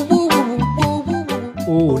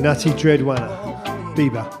 Oh, Nutty Dreadwanner,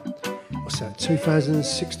 Bieber. What's that,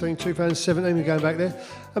 2016, 2017, we're going back there.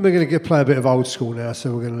 And we're going to play a bit of Old Skool now,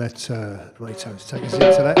 so we're going to let Maytones take us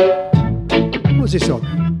into that. What's this on?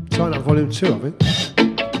 Tighten Up Volume 2, I think.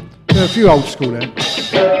 There are a few Old Skool now.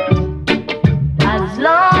 As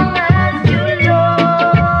long as you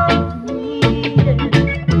love me,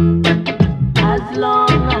 as long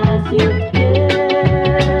as you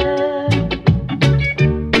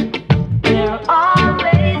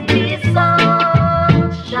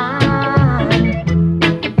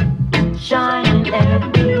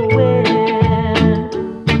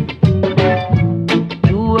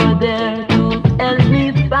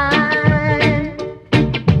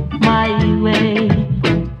way.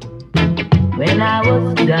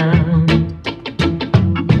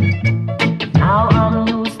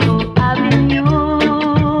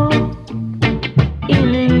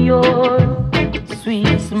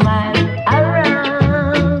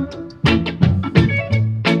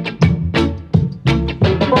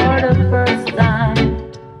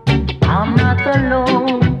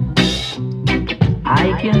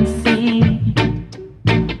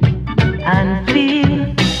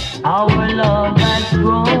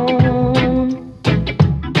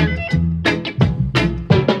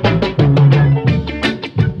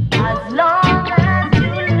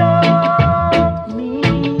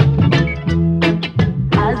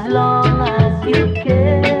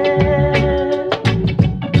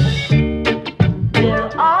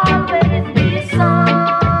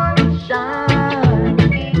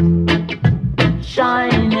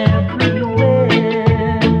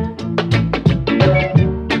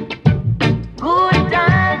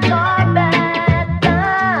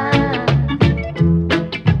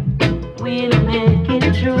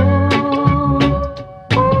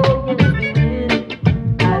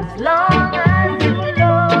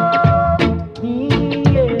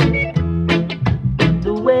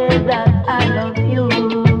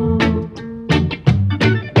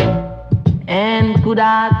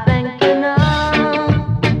 thank you now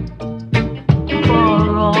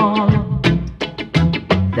for all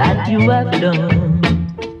that you have done.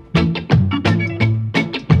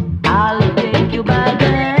 I'll take you by the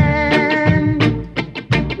hand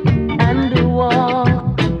and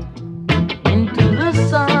walk into the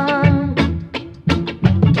sun.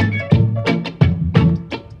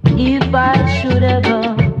 If I should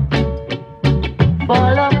ever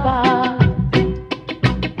fall apart,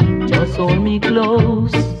 just hold me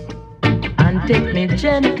close and take me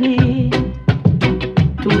gently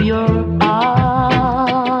to your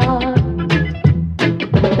heart.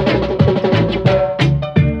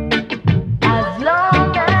 As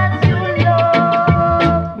long as you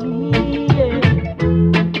love me, yeah.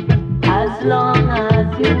 As long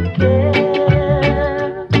as you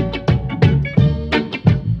care,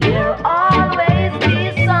 there'll always be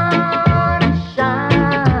sunshine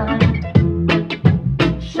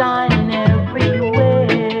shining everywhere.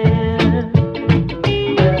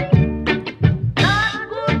 Not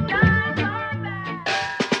good times or bad.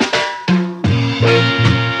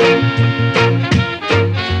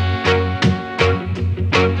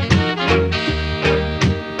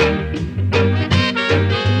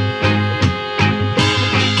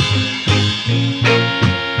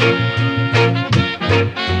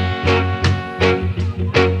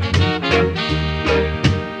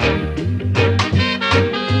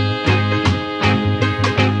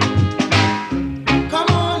 Come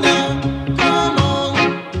on now, come on.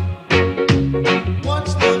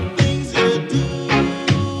 Watch the things you're doing.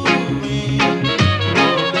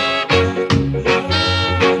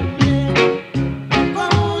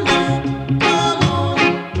 Come on now, come on.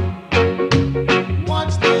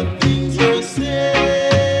 Watch the things you're saying.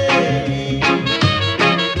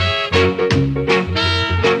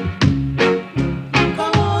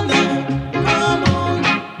 Come on now, come on.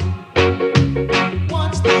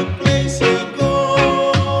 Watch the place you're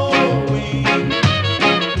going.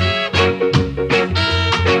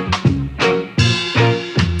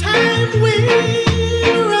 Time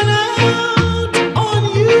will run out on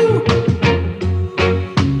you,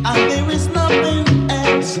 and there is nothing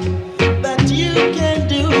else that you can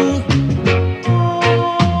do.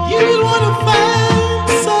 You will want to find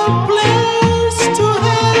some place to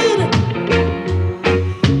hide,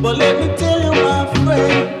 but let me tell you, my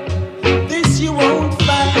friend, this you won't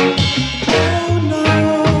find. Oh no,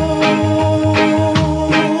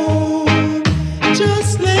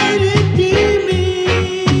 just let it be me.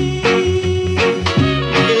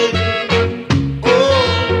 Yeah. Oh,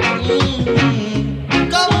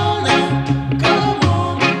 come on now, come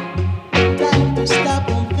on. Time to stop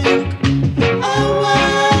and think. Oh,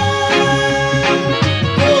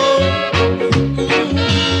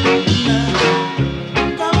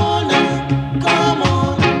 come on now, come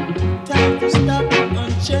on. Time to stop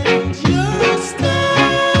and change your style.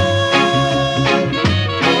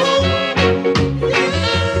 Oh, yeah.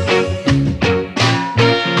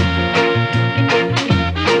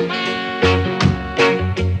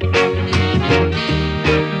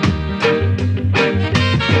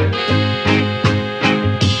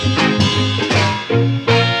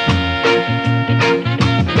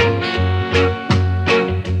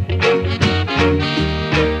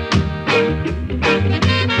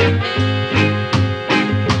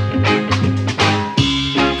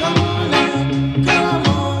 Come on now, come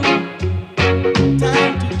on.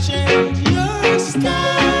 Time to change your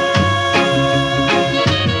style.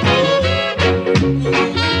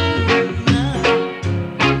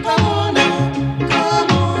 Come on now,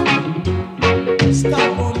 come on.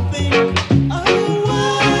 Stop and think a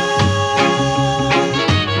while.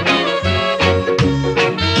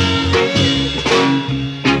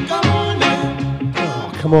 Come on now.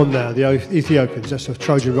 Come on now, the Ethiopians. That's a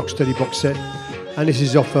Trojan Rocksteady box set. And this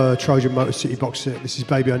is off Trojan Motor City box set. This is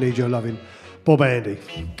Baby I Need Your Loving. Bob Andy.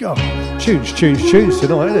 God, tunes tonight,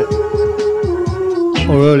 isn't it?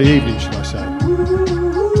 Or early evening, should I say.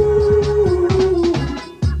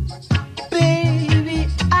 Baby,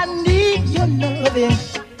 I need your loving.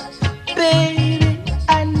 Baby,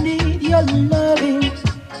 I need your loving.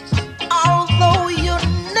 Although you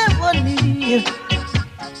never leave,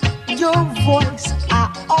 your voice I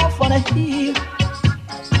often hear.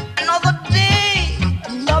 Another day,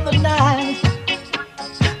 another night,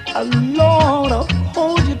 I long to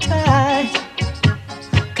hold you tight.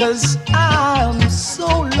 'Cause I'm so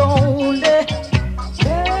lonely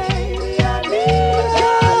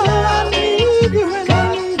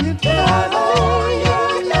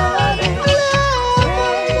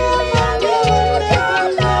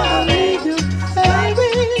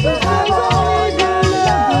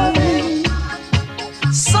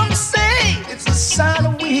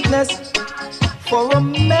dress for a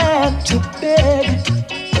man to beg,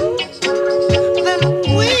 then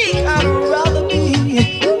weak I'd rather be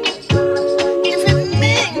if it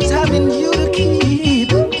means having you to keep.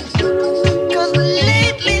 'Cause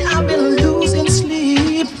lately I've been losing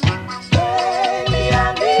sleep. Baby, I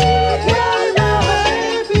need your love,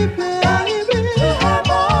 baby, baby.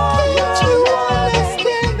 Can't you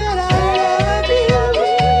understand that I love you?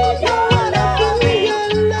 You wanna be your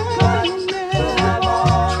love, try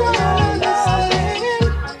to understand.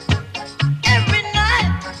 Every night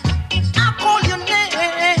I call your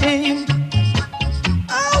name.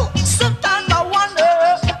 Oh, sometimes I wonder,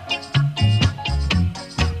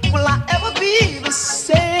 will I ever be the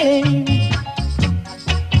same?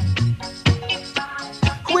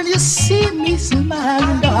 When you see me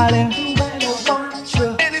smiling, darling,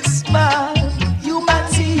 any smile you might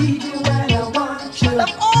see,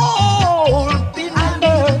 of all the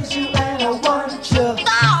numbers,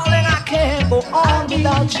 darling, I can't go on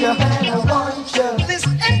without you. This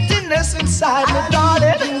emptiness inside me,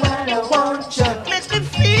 darling, makes me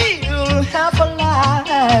feel half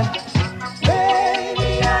alive. Baby,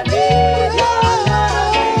 I need your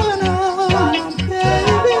love,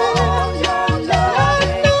 baby.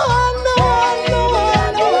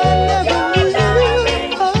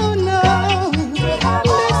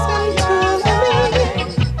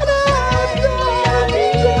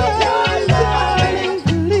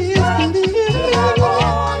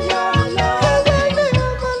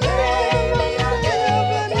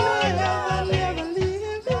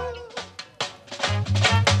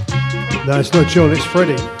 No, it's not John, it's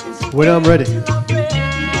Freddie. When I'm ready.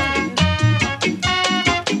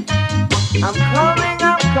 I'm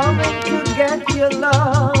coming to get your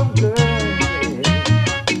love, girl.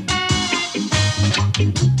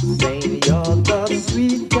 Saying you're the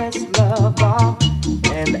sweetest lover,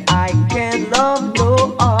 and I can love no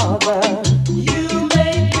other. You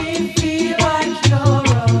make me feel like you're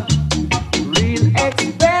a real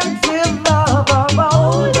expensive lover.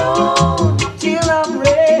 Hold on till I'm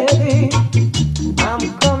ready. I'm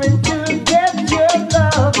coming to get your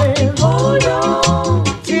loving. Hold on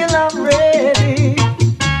till I'm ready.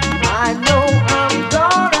 I know I'm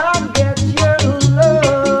gonna get your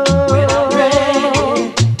love. When I'm ready,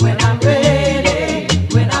 when I'm ready,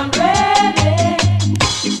 when I'm ready.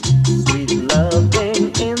 Sweet loving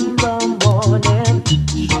in the morning,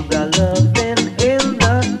 sugar loving in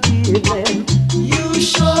the evening. You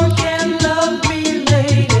sure can love me,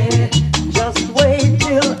 lady. Just wait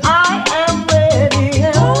till I am ready.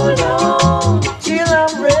 Hold on till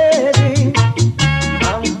I'm ready.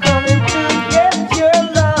 I'm coming to get your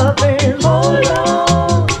loving. Hold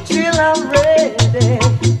on till I'm ready.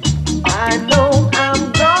 I know I'm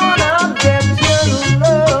gonna get your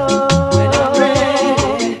love. When I'm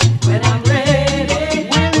ready, when I'm ready,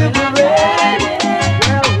 will you be ready?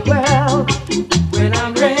 Well, when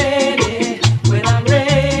I'm ready, when I'm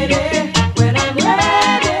ready, when I'm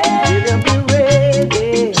ready, will you be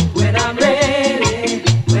ready? When I'm ready,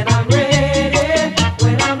 when I'm ready,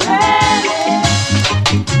 when I'm ready.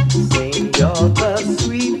 Saying you're the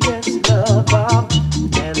sweetest lover,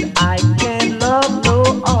 and I can love no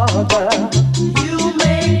other. You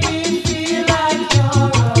make me feel like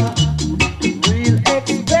you're a real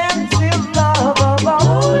expensive lover.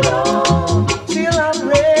 Hold on till I'm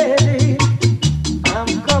ready. I'm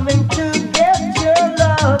coming to get your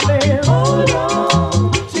loving. Hold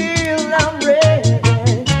on till I'm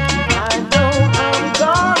ready. I know I'm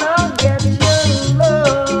gonna get your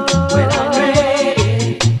love. When I'm ready,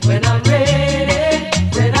 when I'm ready,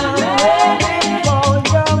 when I'm ready for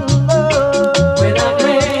your love. When I'm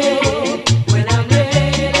ready, when I'm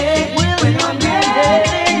ready, will you be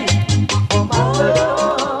ready for my love?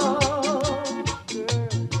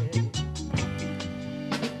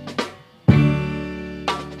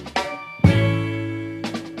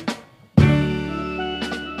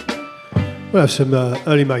 We'll have some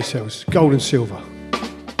early Maytones, gold and silver.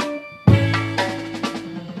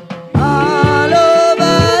 All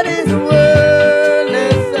over this world,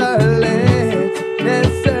 desolate,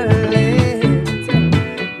 desolate.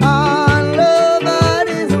 All over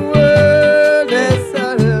this world,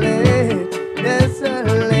 desolate,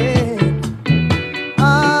 desolate.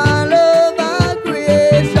 All over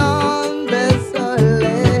creation,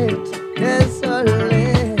 desolate,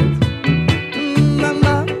 desolate.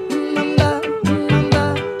 Mama, mama, mama,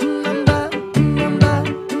 mama,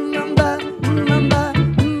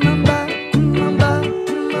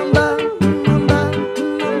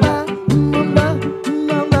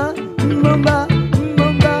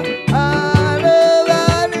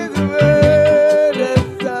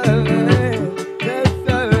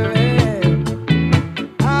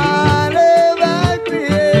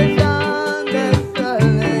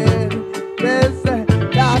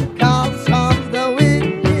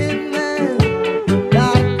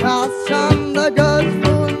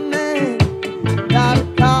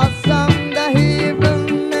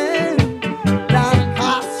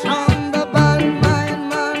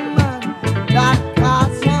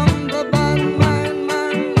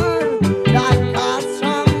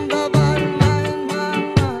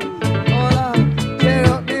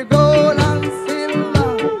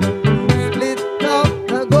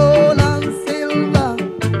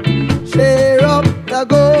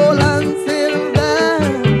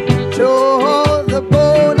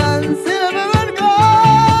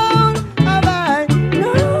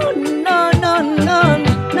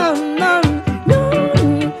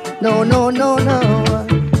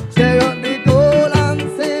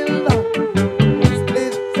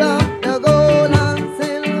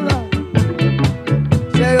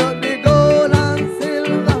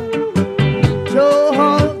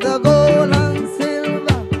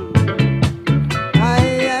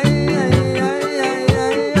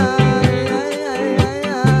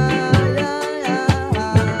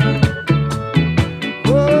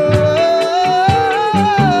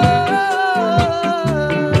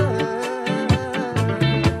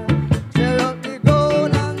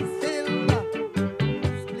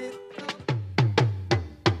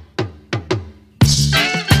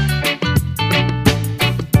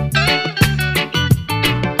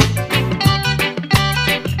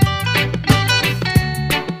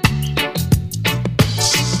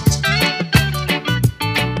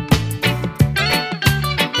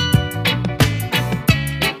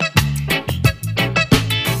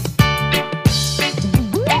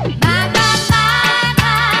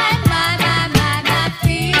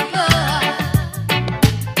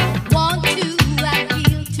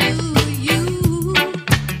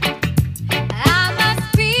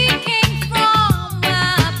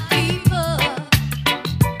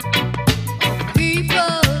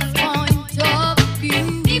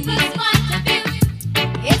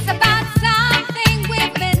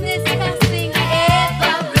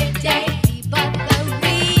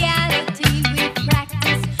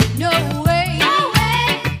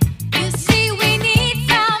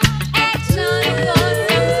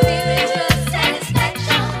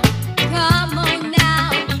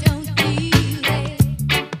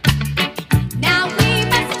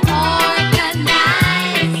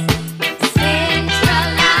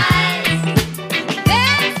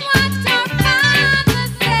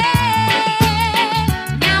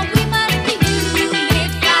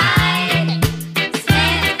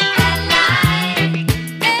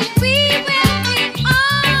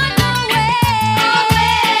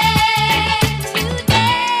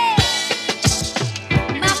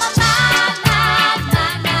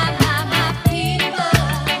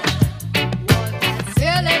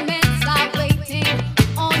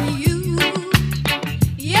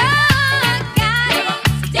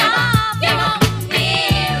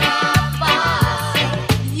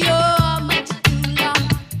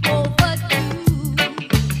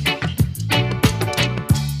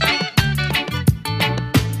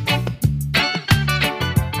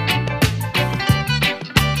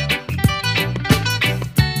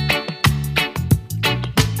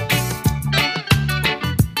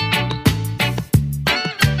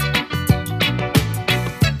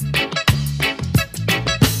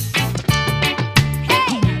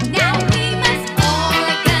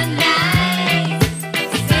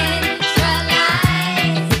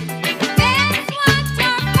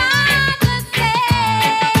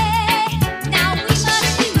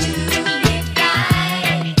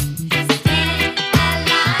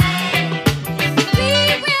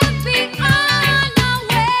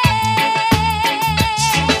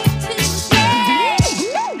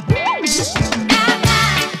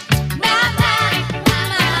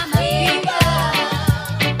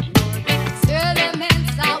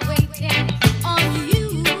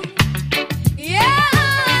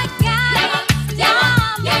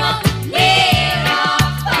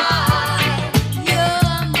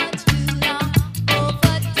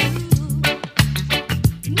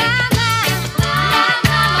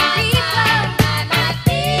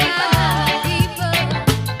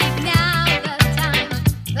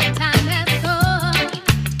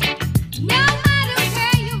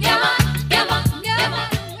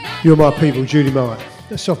 You're My People, Judy Mowatt.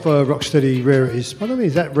 That's off Rocksteady Rarities. I don't think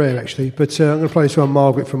it's that rare actually, but I'm going to play this one,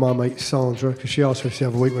 Margaret, from my mate Sandra, because she asked for this the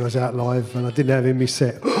other week when I was out live and I didn't have it in my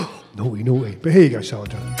set. Naughty, naughty. But here you go,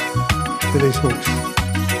 Sandra. Denise Hawks.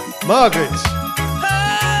 Margaret!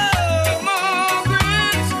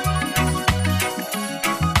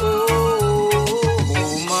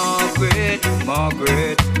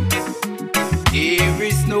 Margaret, there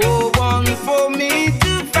is no one for me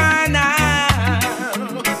to find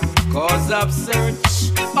out, 'cause I've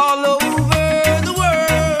searched all over the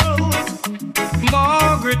world.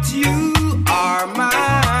 Margaret, you are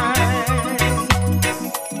mine.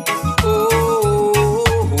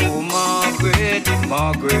 Oh, Margaret,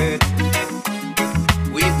 Margaret,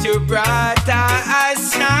 with your bright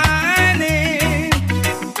eyes shining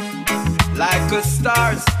like a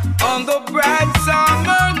stars on the bright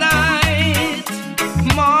summer night.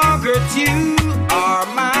 Margaret, you are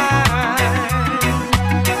mine.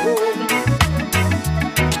 Oh.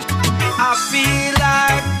 I feel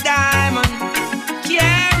like diamond,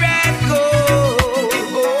 carrot gold.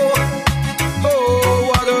 Oh,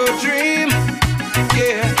 what a dream.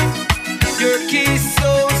 Yeah, your kiss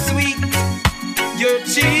so sweet, your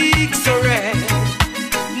cheeks are red.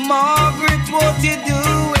 Margaret, what you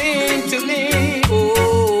doing to me?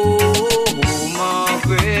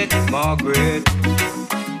 Margaret,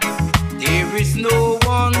 there is no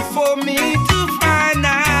one for me to find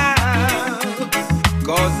out,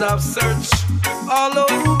 'cause I've searched all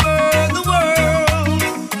over the world.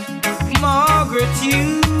 Margaret,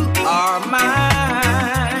 you are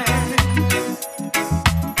mine.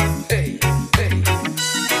 Hey, hey.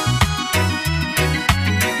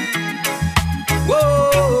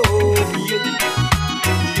 Whoa, yeah,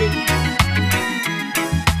 yeah.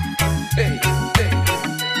 Hey.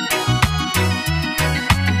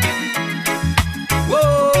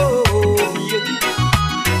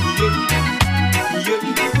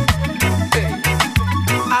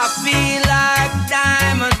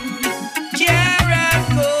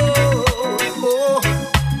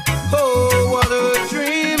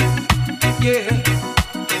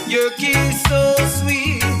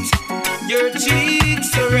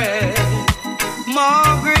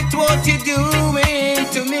 Margaret, what you doing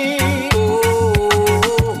to me?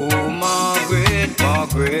 Oh, Margaret,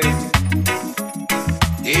 Margaret,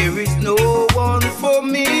 there is no one for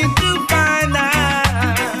me to find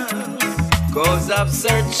out, 'cause I've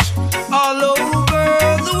searched all over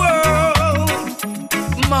the world.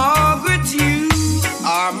 Margaret, you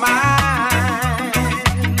are mine.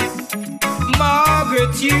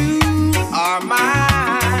 Margaret, you are mine.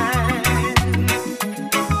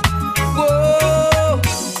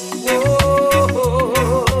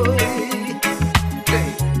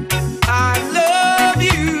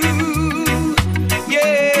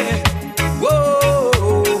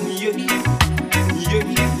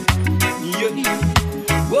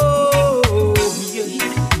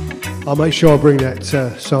 I'll make sure I bring that,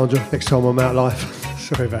 Sandra, next time I'm out live.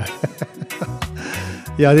 Sorry about that.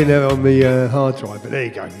 Yeah, I didn't have it on the hard drive, but there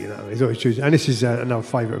you go. You know, it's always choosing. And this is another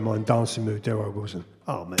favourite of mine, Dancing Mood, Delroy Wilson.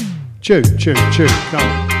 Oh, man. Tune. Come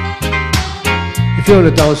on. If you're in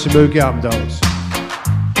a dancing mood, get up and dance.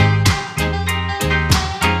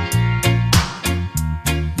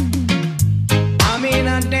 I'm in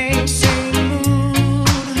a dancing mood.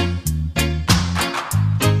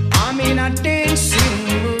 I'm in a dancing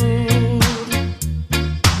mood.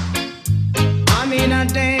 I'm in a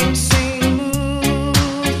dancing mood.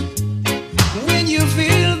 When you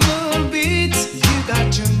feel the beat, you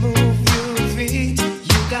got to move your feet.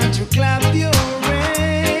 You got to clap your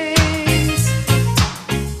hands.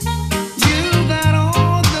 You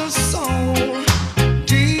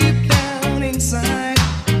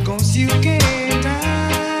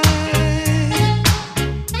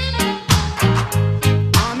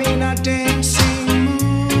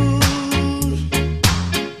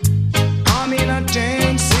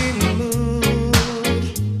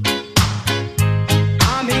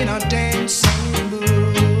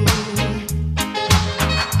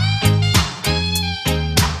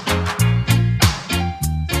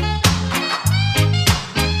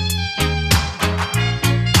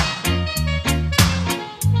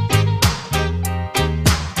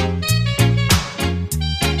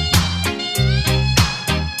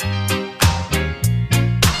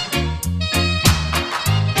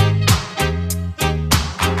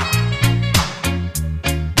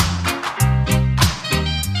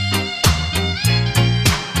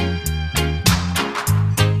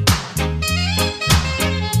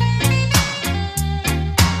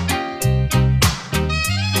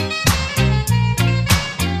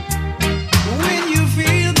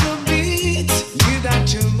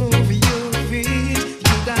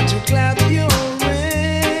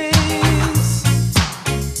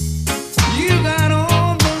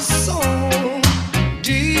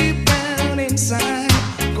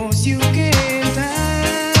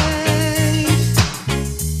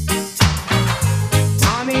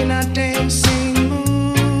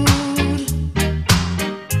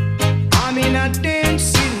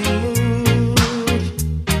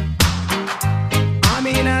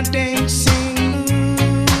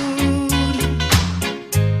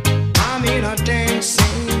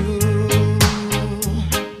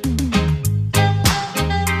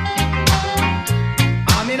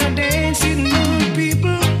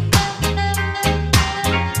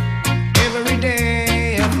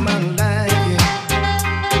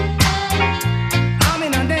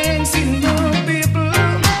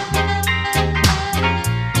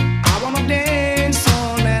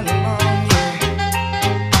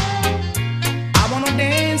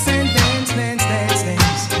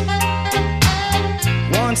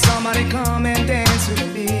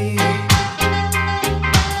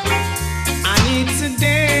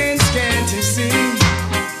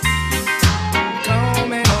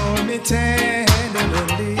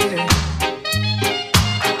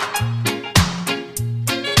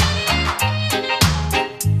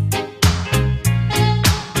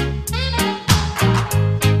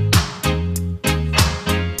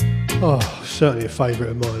Certainly a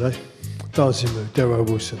favourite of mine, eh? Dancing Mood, Delroy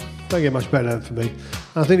Wilson. Don't get much better than that for me. And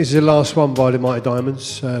I think this is the last one by the Mighty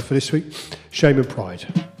Diamonds for this week. Shame and Pride.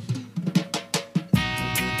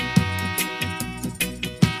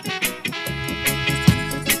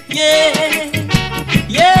 Yeah,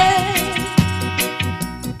 yeah.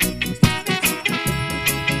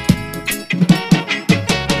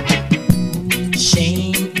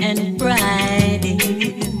 Shame and pride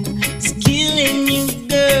is killing you,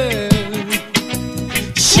 girl.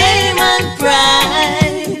 Shame and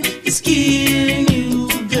pride is killing you,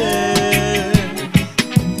 girl.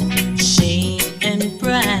 Shame and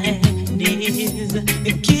pride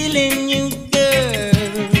is killing you, girl.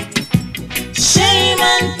 Shame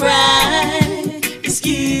and pride is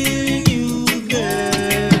killing you,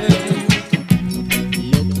 girl.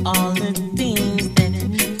 Look all the things that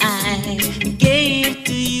I gave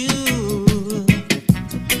to you.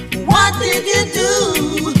 What did you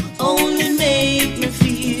do? Only make me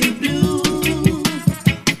feel blue.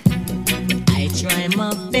 I try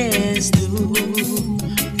my best to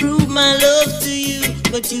prove my love to you,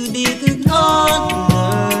 but you didn't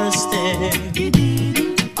understand. You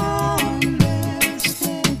didn't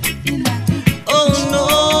understand. Oh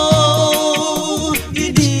no,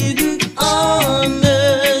 you didn't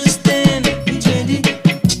understand.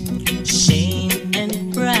 Shame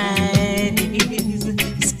and pride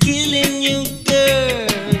is killing you,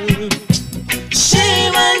 girl.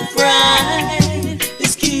 Shame and pride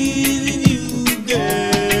is killing you,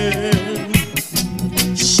 girl.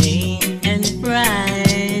 Shame and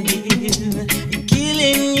pride is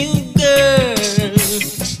killing you, girl.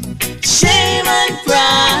 Shame and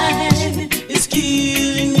pride is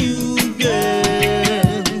killing you,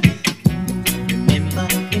 girl. Remember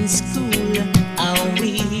in school how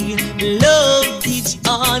we loved each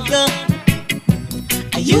other.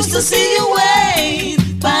 I used to see you wait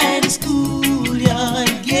by the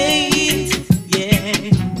schoolyard gate.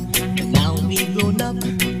 Yeah, now we grown up.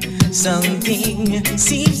 Something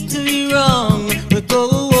seems to be wrong. But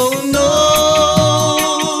oh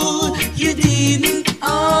no, you didn't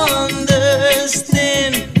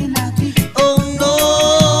understand. Oh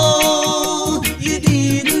no, you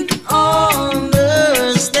didn't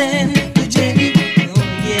understand. Oh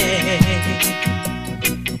yeah.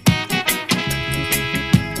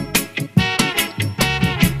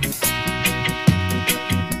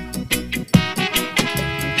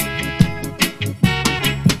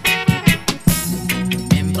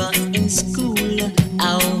 Remember in school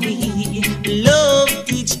how we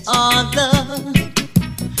loved each other.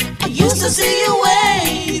 I used to see you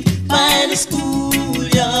wait by the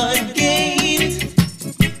schoolyard gate.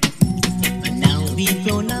 But now we've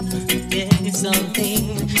grown up, yeah,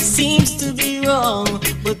 something seems to be wrong.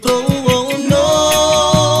 But oh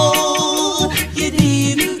no, you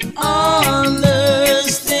didn't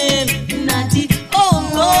understand. Naughty, oh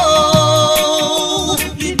no,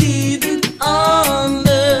 you didn't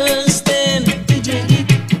understand.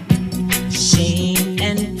 Shame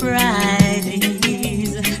and pride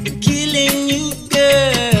is killing you,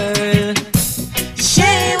 girl.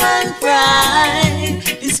 Shame and pride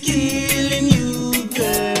is killing you,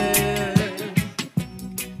 girl.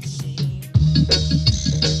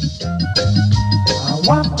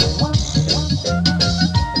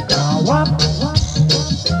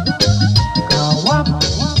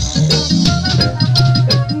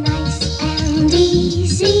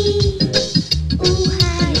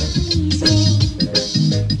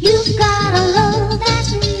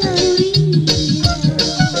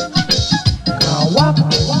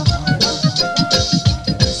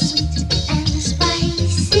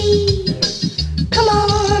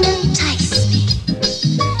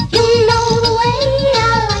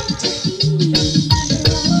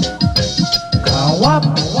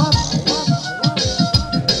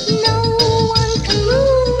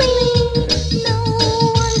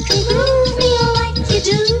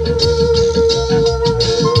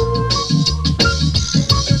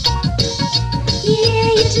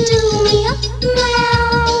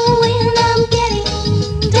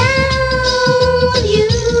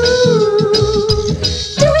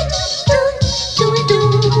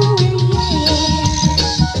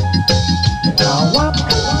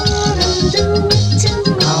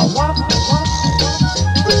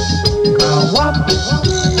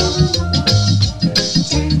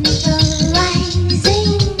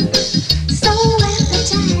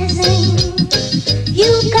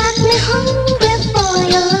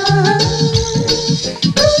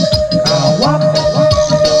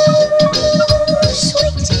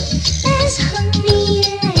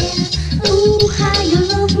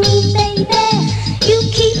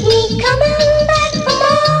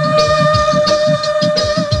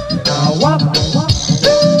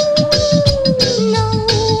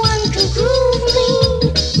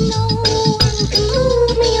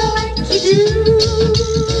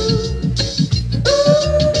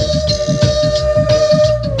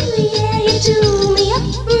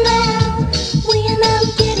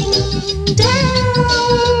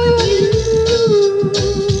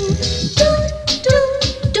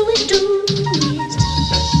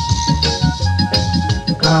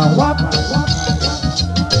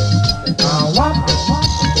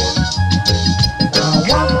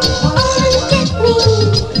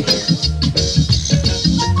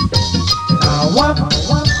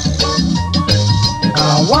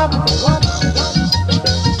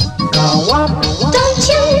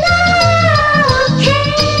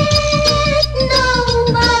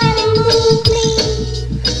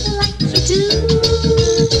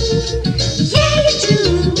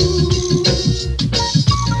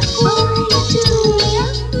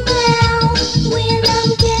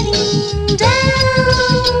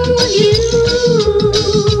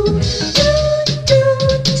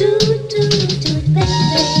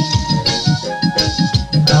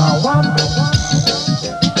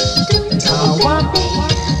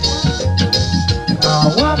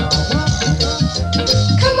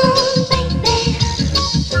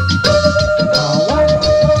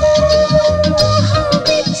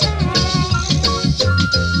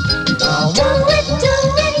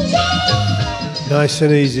 Nice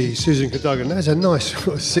and Easy, Susan Cadogan. That has a nice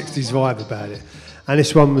sort of 60s vibe about it. And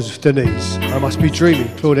this one was Denise, I Must Be Dreaming,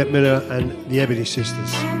 Claudette Miller and the Ebony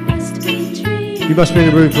Sisters. You must be in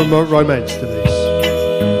the room for romance, Denise.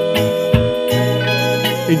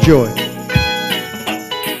 Enjoy.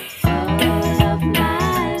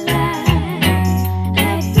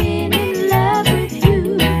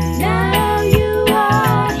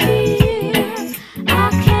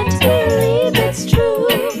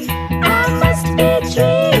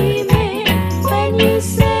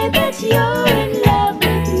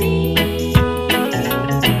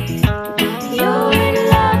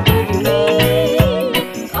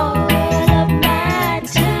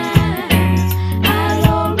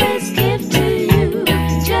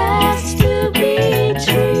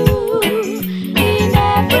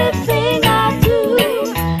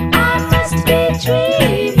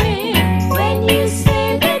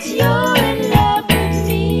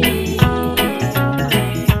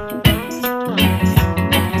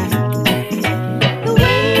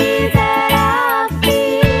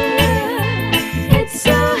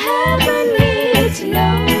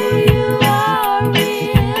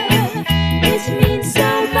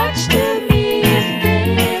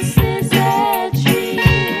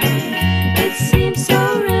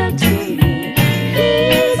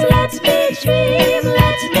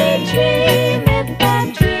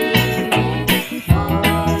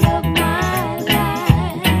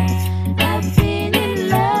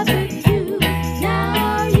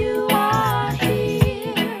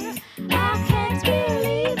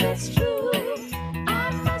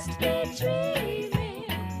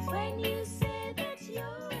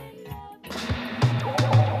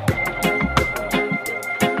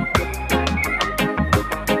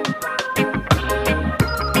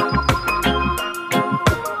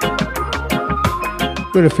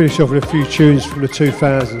 We're going to finish off with a few tunes from the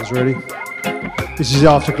 2000s, really. This is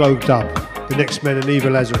Afterglow Dub, The Next Men and Eva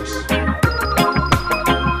Lazarus.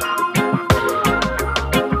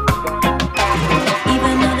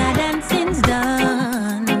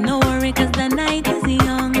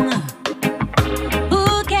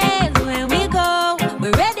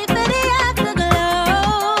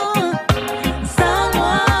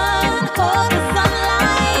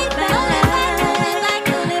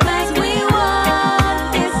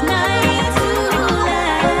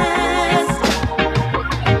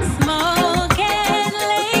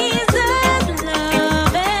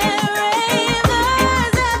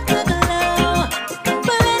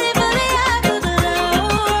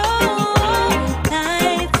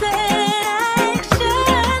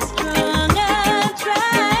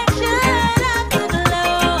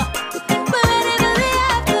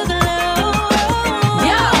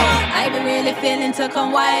 Say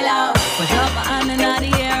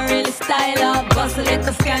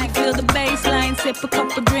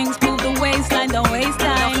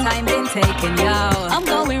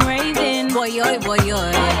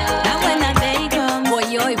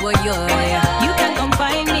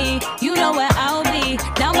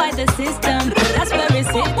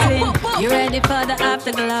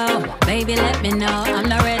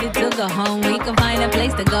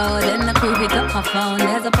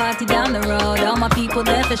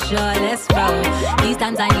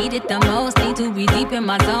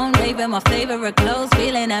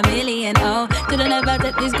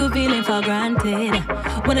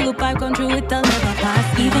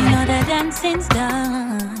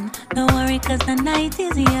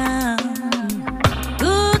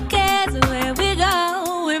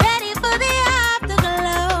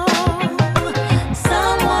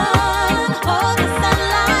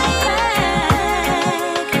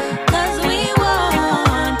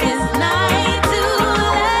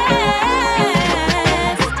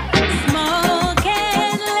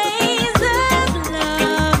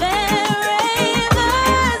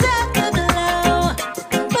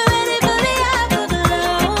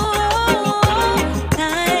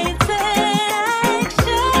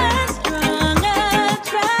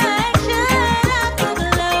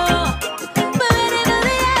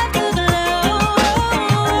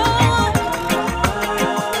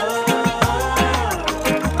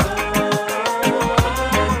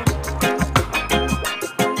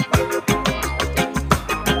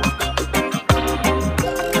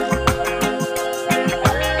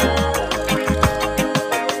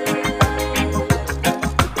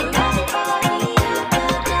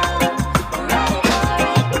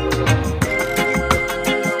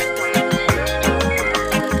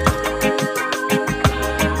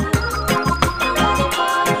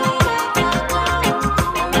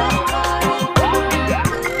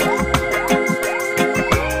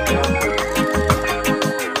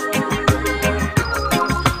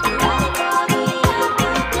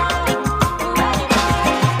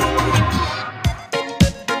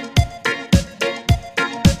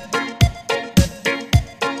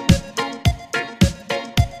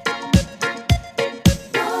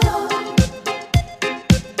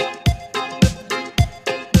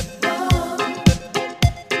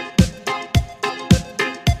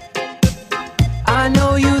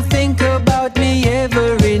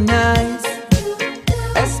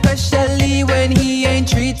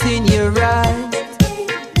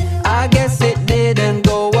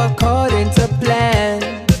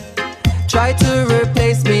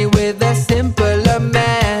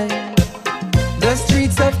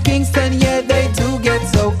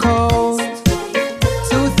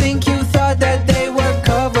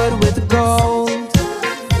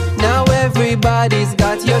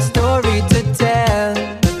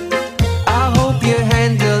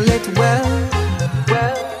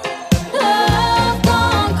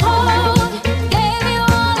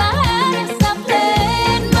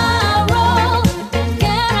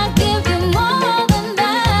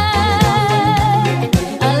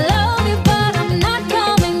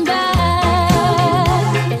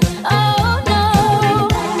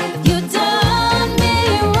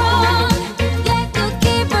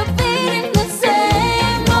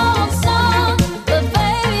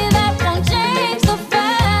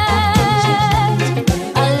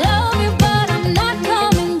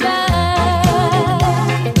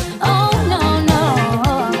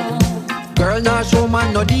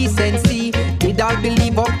man no decency. Did all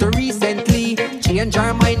believe up to recently. Change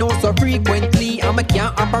her mind oh so frequently. And I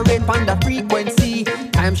can't operate on the frequency.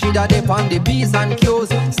 Time she da dip on the B's and Q's.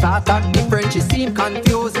 Start act different, she seem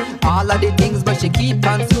confused. All of the things but she keep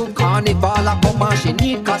consumed. Carnival a come and she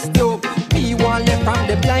need costume. Me want left from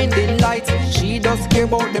the blinding lights. She does care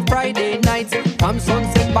about the Friday nights. From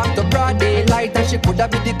sunset back to broad daylight. And she coulda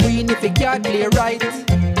be the queen if it can't play right.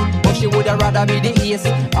 But she woulda rather be the ace.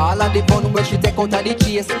 All of the fun where she take out of the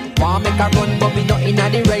chase. Want make her run but me not inna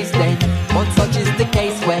the race then. But such is the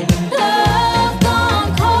case when love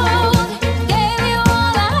gone cold. Gave you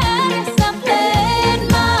all I had, yes I played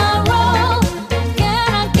my role. Can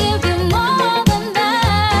I give you more than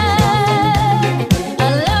that? I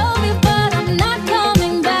love you but I'm not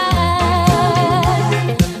coming back.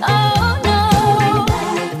 Oh no,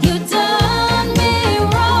 you done me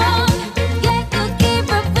wrong. Yet you keep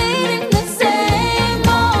repeating the same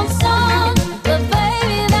old song. But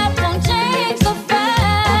baby that won't change the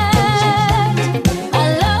fact. I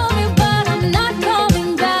love you but I'm not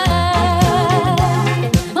coming back.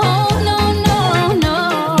 Oh no, no, no.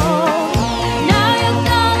 Now you're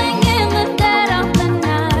calling in the dead of the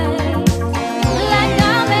night. Like I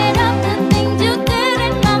made up the things you did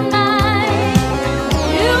in my mind.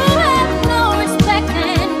 You have no respect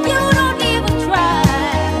and you don't even try.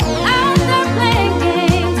 Out there playing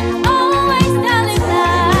games, always telling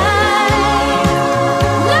lies.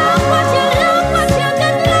 Look what you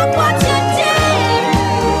did, look what you did.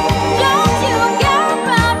 Don't you care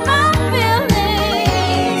about my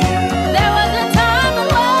feelings? There was a time when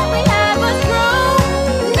what we had was true.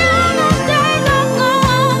 Now those days are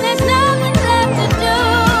gone, there's nothing left to do.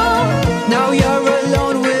 now you're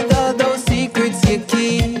alone with all those secrets you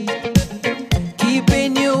keep.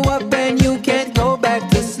 Keeping you up and you can't go back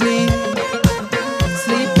to sleep.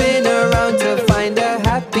 Sleeping around to find a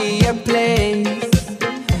happier place.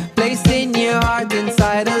 Placing your heart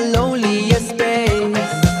inside a lonelier space.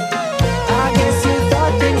 I guess you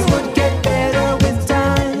thought things would get better with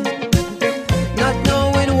time. Not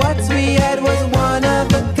knowing what we had was one of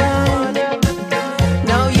a kind.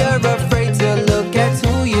 Now you're afraid to look at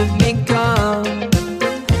who you've become.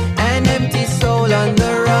 An empty soul on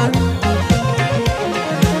the run.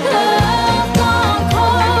 Love gone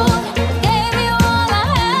cold. Gave you all I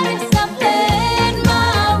had, yes I played my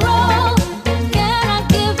role. Can I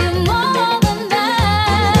give you more than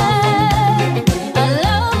that? I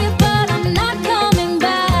love you but I'm not coming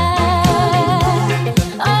back.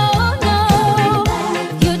 Oh no,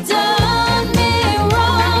 you done me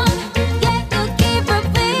wrong. Yet you keep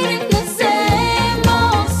repeating the same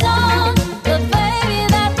old song. But baby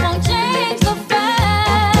that won't change the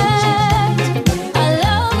fact. I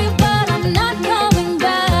love you but I'm not coming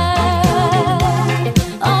back.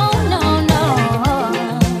 Oh no, no.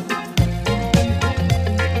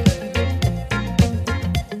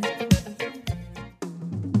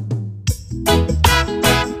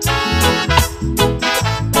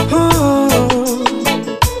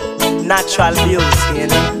 Natural beauty, you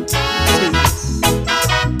know.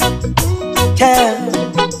 Yeah.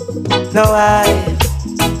 No,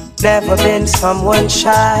 I've never been someone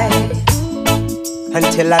shy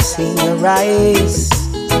until I seen your eyes.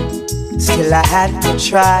 Still I had to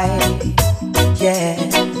try. Yeah.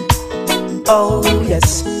 Oh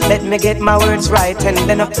yes, let me get my words right and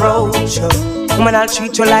then approach you. Woman, I'll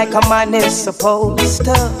treat you like a man is supposed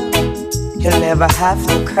to. You'll never have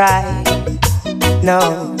to cry.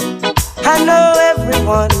 No, I know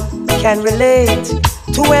everyone can relate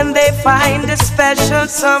to when they find a special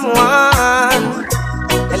someone.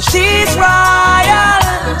 And she's royal,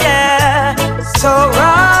 yeah, so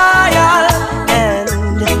royal. And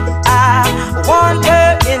I want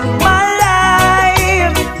her in my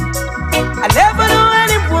life. I never knew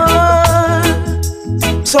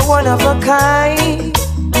anyone so one of a kind.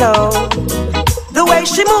 No, the way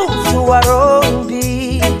she moves to her own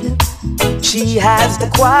beat, she has the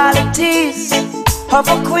qualities of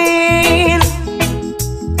a queen.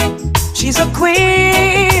 She's a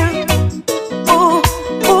queen. Ooh,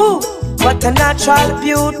 ooh, what a natural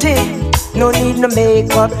beauty. No need no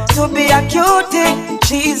makeup to be a cutie.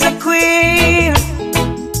 She's a queen.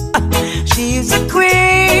 She's a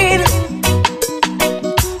queen.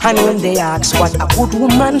 And when they ask what a good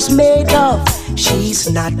woman's made of, she's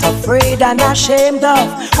not afraid and ashamed of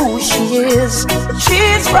who she is.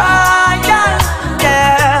 She's royal,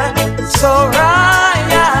 yeah, so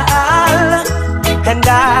royal. And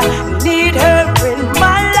I need her in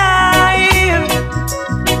my life.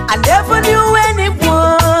 I never knew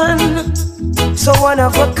anyone so one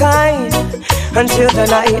of a kind until the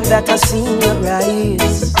night that I seen your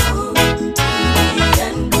eyes.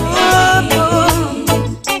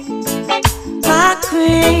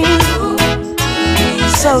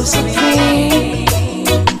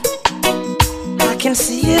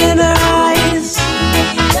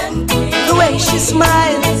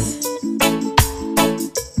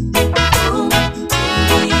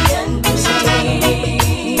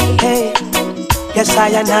 Yes,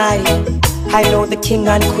 I know the king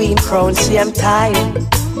and queen crown. See, I'm tired,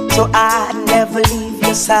 so I never leave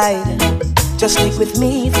your side. Just stick with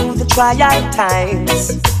me through the trial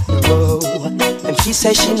times. Oh, and she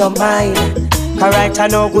says she no mind. Alright, I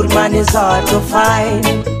know good man is hard to find,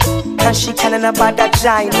 and she can't about that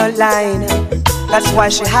giant no line. That's why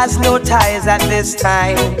she has no ties at this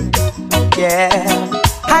time. Yeah,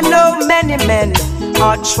 I know many men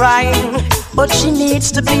are trying, but she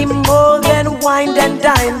needs to be more than wine and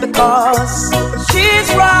dine, because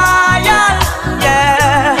she's royal,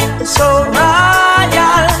 yeah, so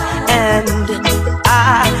royal, and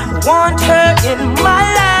I want her in my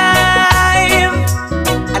life.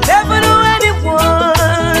 I never knew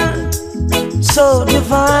anyone so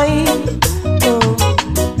divine.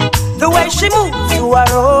 The way she moves to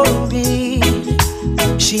her own beat,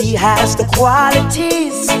 she has the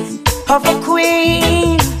qualities of a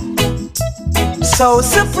queen, so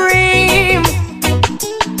supreme.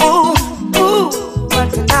 Ooh, ooh,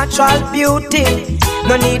 what a natural beauty.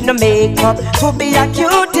 No need no makeup to be a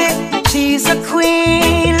cutie. She's a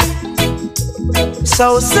queen,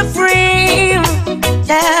 so supreme,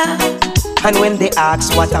 yeah. And when they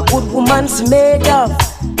ask what a good woman's made of,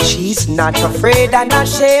 she's not afraid and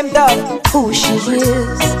ashamed of who she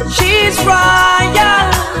is. She's royal,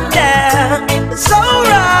 yeah, so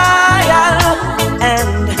royal,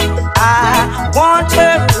 and I want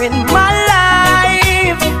her in my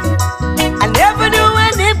life. I never knew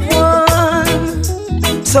anyone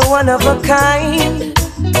so one of a kind.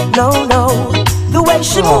 No, the way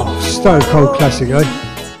she moves. Stone Cold classic, eh?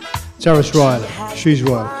 Tarrus Riley, She's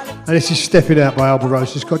Royal. And this is Stepping Out by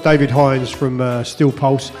Alborosie. It's got David Hines from Steel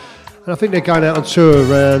Pulse. And I think they're going out on tour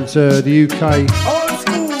around the UK. Old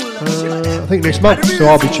Skool. I think next month, so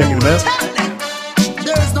I'll be checking them out.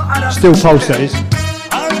 Steel Pulse, that is.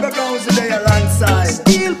 Alborosie there alongside.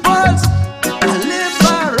 Steel Pulse, a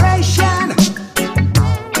liberation,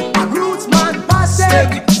 a roots man posse.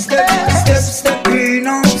 Stepping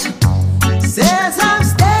out. Says I'm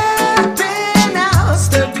stepping out.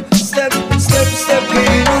 Stepping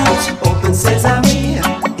out. Open sesame,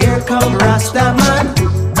 here come Rastaman.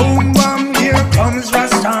 Boom bam, here comes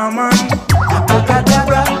Rastaman.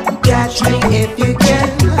 Abracadabra, catch me if you can.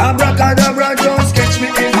 Abracadabra, just catch me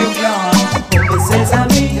if you can. Open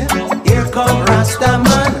sesame, here come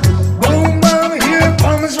Rastaman. Boom bam, here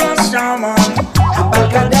comes Rastaman.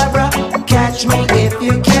 Abracadabra, catch me if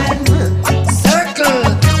you can. Circle,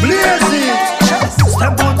 blaze it.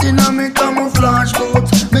 Step out in a me camouflage boat.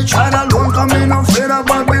 Me try alone, come in afraid of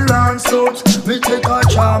Babylon suits. Me take a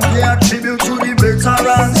charm, pay a tribute to the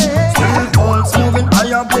veterans. Still pulse moving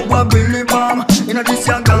higher, probably bomb. In a this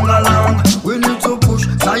young gang along, we need to push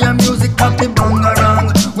Zion music, tap the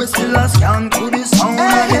bangarang. We still a scan to the sound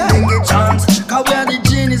and the dingy chants. Cause we are the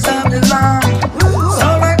genies of the land.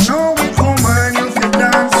 So right now we come and you feel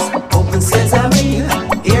dance. Open sesame,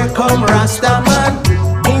 here come Rastaman.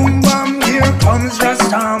 Boom bam, here comes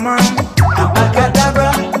Rastaman.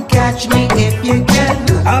 Abracadabra, catch me if you can.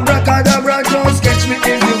 Abracadabra, just catch me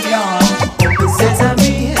if you can. Open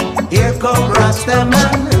sesame, here come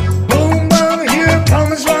Rastaman. Boom bam, here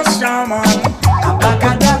comes Rastaman.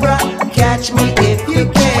 Abracadabra, catch me if you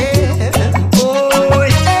can. Oh,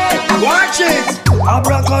 yeah. Watch it.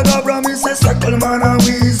 Abracadabra, me say circle man a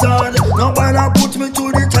wizard. Nobody put me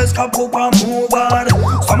to the test, can poop and move hard.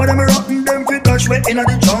 Some of them rotten, them fit dash way in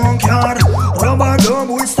the junkyard. Rubber dub,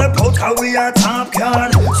 we step out, cause we are top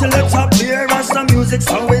card. Select a player, Rasta music,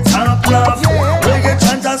 so we top laugh. Reggae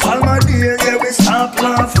chanters, Salma dear, yeah, we stop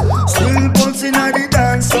laugh. Still pulsing at the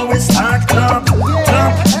dance, so we start clap.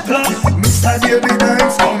 Clap, clap, Mr. David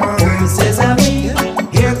Dance, come on. Sesame,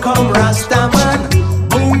 here come Rastaman.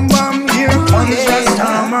 Boom bam, here comes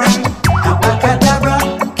Rastaman. Abracadabra,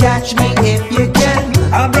 catch me if you can.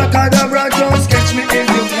 Abracadabra, just catch me if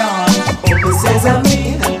you can. Open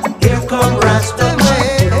sesame, here come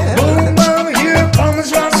Rastaman. Boom bam, here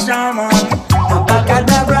comes Rastaman.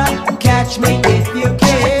 Abracadabra, catch me if you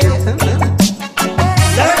can.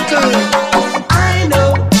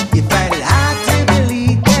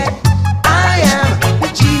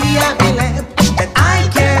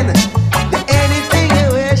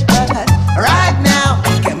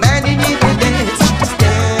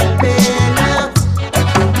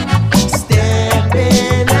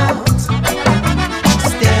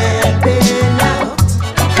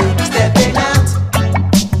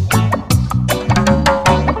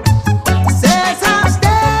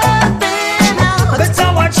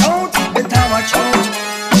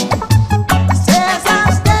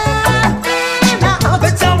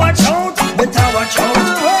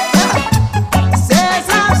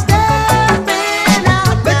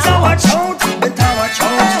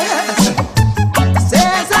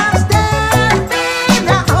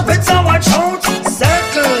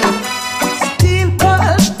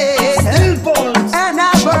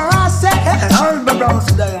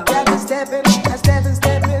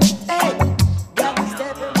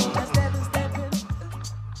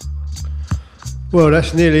 Well,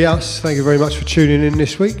 that's nearly us. Thank you very much for tuning in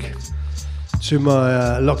this week to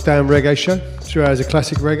my Lockdown Reggae Show, 2 hours of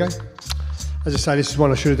classic reggae. As I say, this is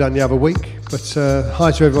one I should have done the other week, but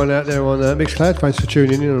hi to everyone out there on Mixcloud. Thanks for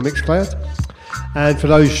tuning in on Mixcloud. And for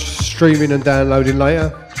those streaming and downloading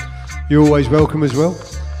later, you're always welcome as well.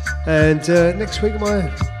 And next week, I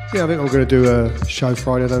think I'm going to do a show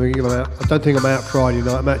Friday. I don't think I'm out Friday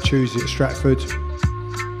night. I'm out Tuesday at Stratford.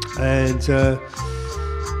 And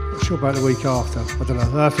not sure about the week after. I don't know.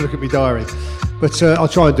 I'll have to look at my diary. But I'll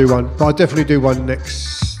try and do one. But I'll definitely do one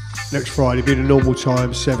next Friday. Be the normal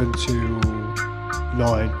time, 7 to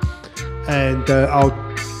 9. And I'll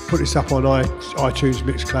put this up on iTunes,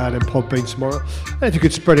 Mixcloud and Podbean tomorrow. And if you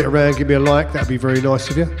could spread it around, give me a like, that'd be very nice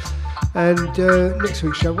of you. And next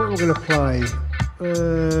week's show, what am I going to play?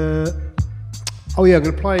 I'm going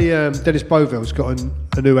to play Dennis Bovell's got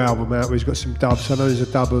a new album out where he's got some dubs. I know there's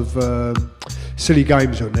a dub of Silly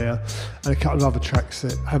Games on there and a couple of other tracks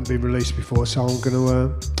that haven't been released before, so I'm going to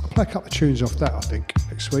play a couple of tunes off that, I think,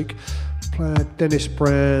 next week. Play a Dennis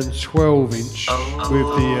Brown 12-inch with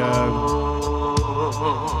the...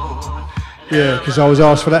 because I was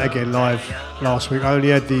asked for that again live last week. I only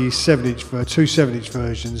had the 7-inch for 2 7-inch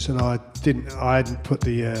versions, and I hadn't put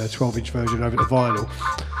the 12-inch version over the vinyl.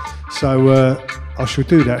 So I shall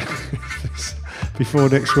do that before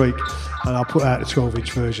next week, and I'll put out the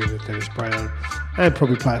 12-inch version of Dennis Brown, and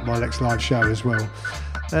probably play at my next live show as well.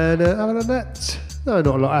 And other than that, no,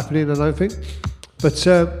 not a lot happening, I don't think. But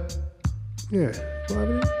yeah,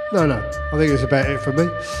 no, I think it's about it for me.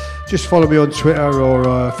 Just follow me on Twitter or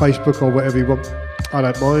Facebook or whatever you want. I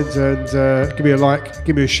don't mind. And give me a like,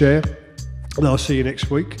 give me a share. And I'll see you next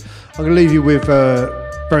week. I'm going to leave you with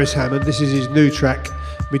Beres Hammond. This is his new track,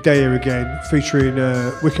 Medea Again, featuring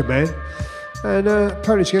Wicker Man. And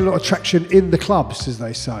apparently it's getting a lot of traction in the clubs, as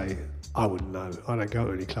they say. I wouldn't know. I don't go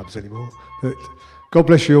to any clubs anymore. But God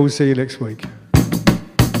bless you all. See you next week.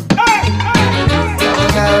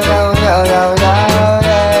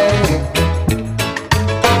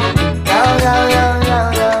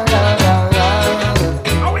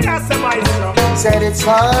 Said it's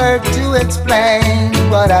hard to explain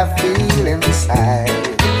what I feel inside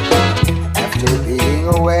after being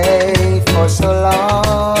away for so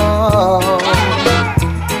long.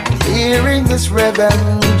 Hearing this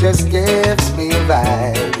rhythm just gives me a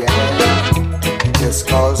vibe, yeah. Just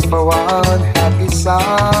calls for one happy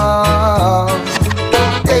song.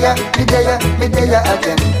 Medea again.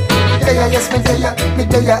 Medea, yes, Medea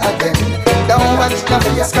again. Don't watch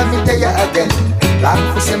nothing, yes, cause Medea again.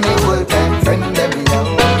 Long for some old time friend, let me know.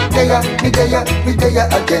 Medea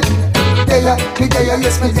again. Medea,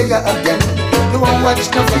 yes, Medea again. Don't watch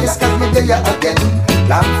no face, cause Medea again.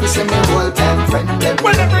 Long for some old time friend, let me know.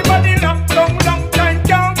 Well, everybody long time can't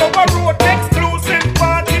go a road. Exclusive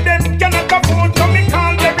party, them cannot afford. So me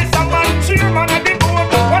call Beres Hammond, chairman of the board.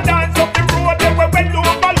 One dance up the road, they were well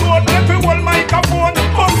overload. Every whole microphone,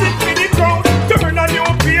 bust it for the crowd. Turn on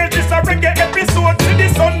your page, it's a reggae episode. See the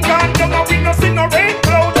sun gone down and we no see no rain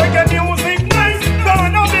cloud. Reggae music nice,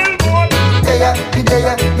 gone a billboard.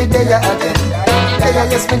 Medea again. Medea,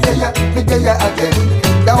 yes, Medea again.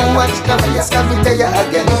 Don't watch the face, cause Medea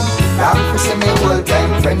again. Long for see me old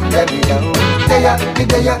time friend, let me know. Medea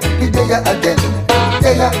again.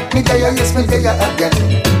 Medea, yes, Medea again.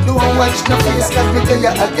 Don't watch no face, cause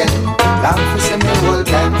Medea again. Long for see me old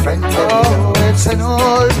time friend, let me know. Oh, it's an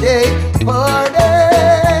all day party.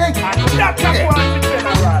 That's one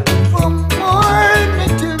general. From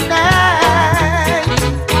morning till night.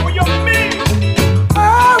 Oh, you mean?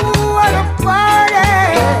 Oh, what a party.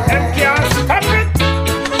 Them can't stop it.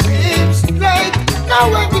 Seems like no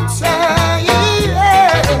one can say.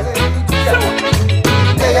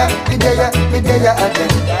 Medea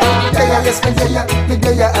again. Medea, yes, Medea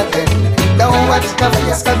again. Don't watch the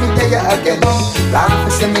face, cause Medea again. Long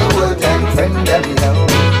for see me old time friend, let me know.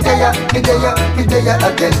 Medea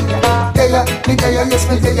again. Medea, yes,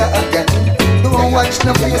 Medea again. Don't watch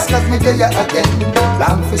no face, cause Medea again.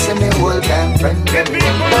 Long for see me old time friend, let me know.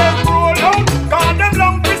 People roll out, call them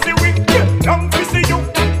long to see we. Long to see you,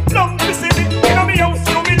 long to see me. You know me house,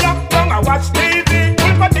 you know me locked down. I watch TV,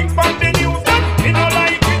 pull my things from the news. Me no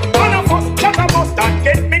like it, one of us chat about that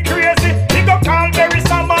get me crazy. We go call Beres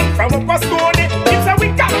Hammond from Old Skool. It's a we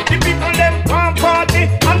got the people them palm party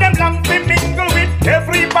and them long to mingle with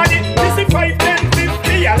everybody. This is 5, 10,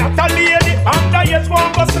 50, a lot of lady. And the yes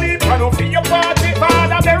one go sleep and don't feel your party.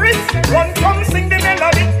 Father Beres, run come sing the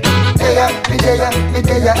melody. Medea again.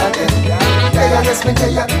 Medea, yes,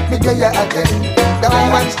 Medea again. Don't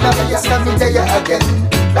watch nothing, yes, Medea again.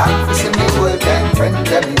 Long for see me old time friend,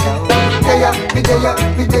 let me know. me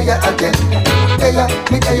there again.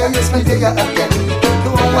 Me there, yes, me there again.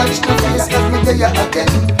 Don't watch no face, cause me there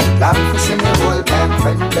again. Long to see me old man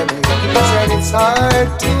friend of me. Said it's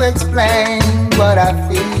hard to explain what I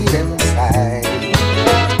feel inside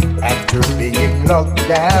after being locked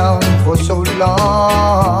down for so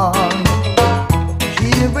long.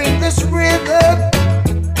 Hearing this rhythm,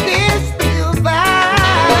 this feel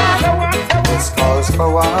vibe, this calls for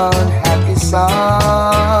one happy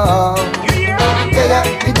song.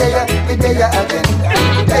 Me there again.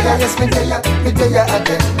 Yes, me there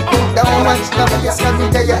again. Don't watch no face, cause me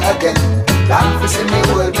there again. Long to see me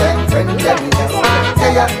old friend of me. Me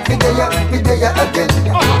there again.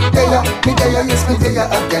 Me there, yes, me there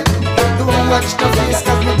again. Don't watch no face,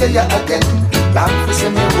 cause me there again. Long to see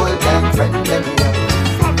me old friend of me.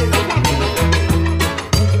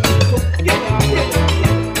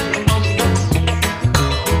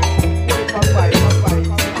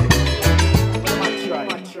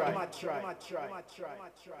 Try.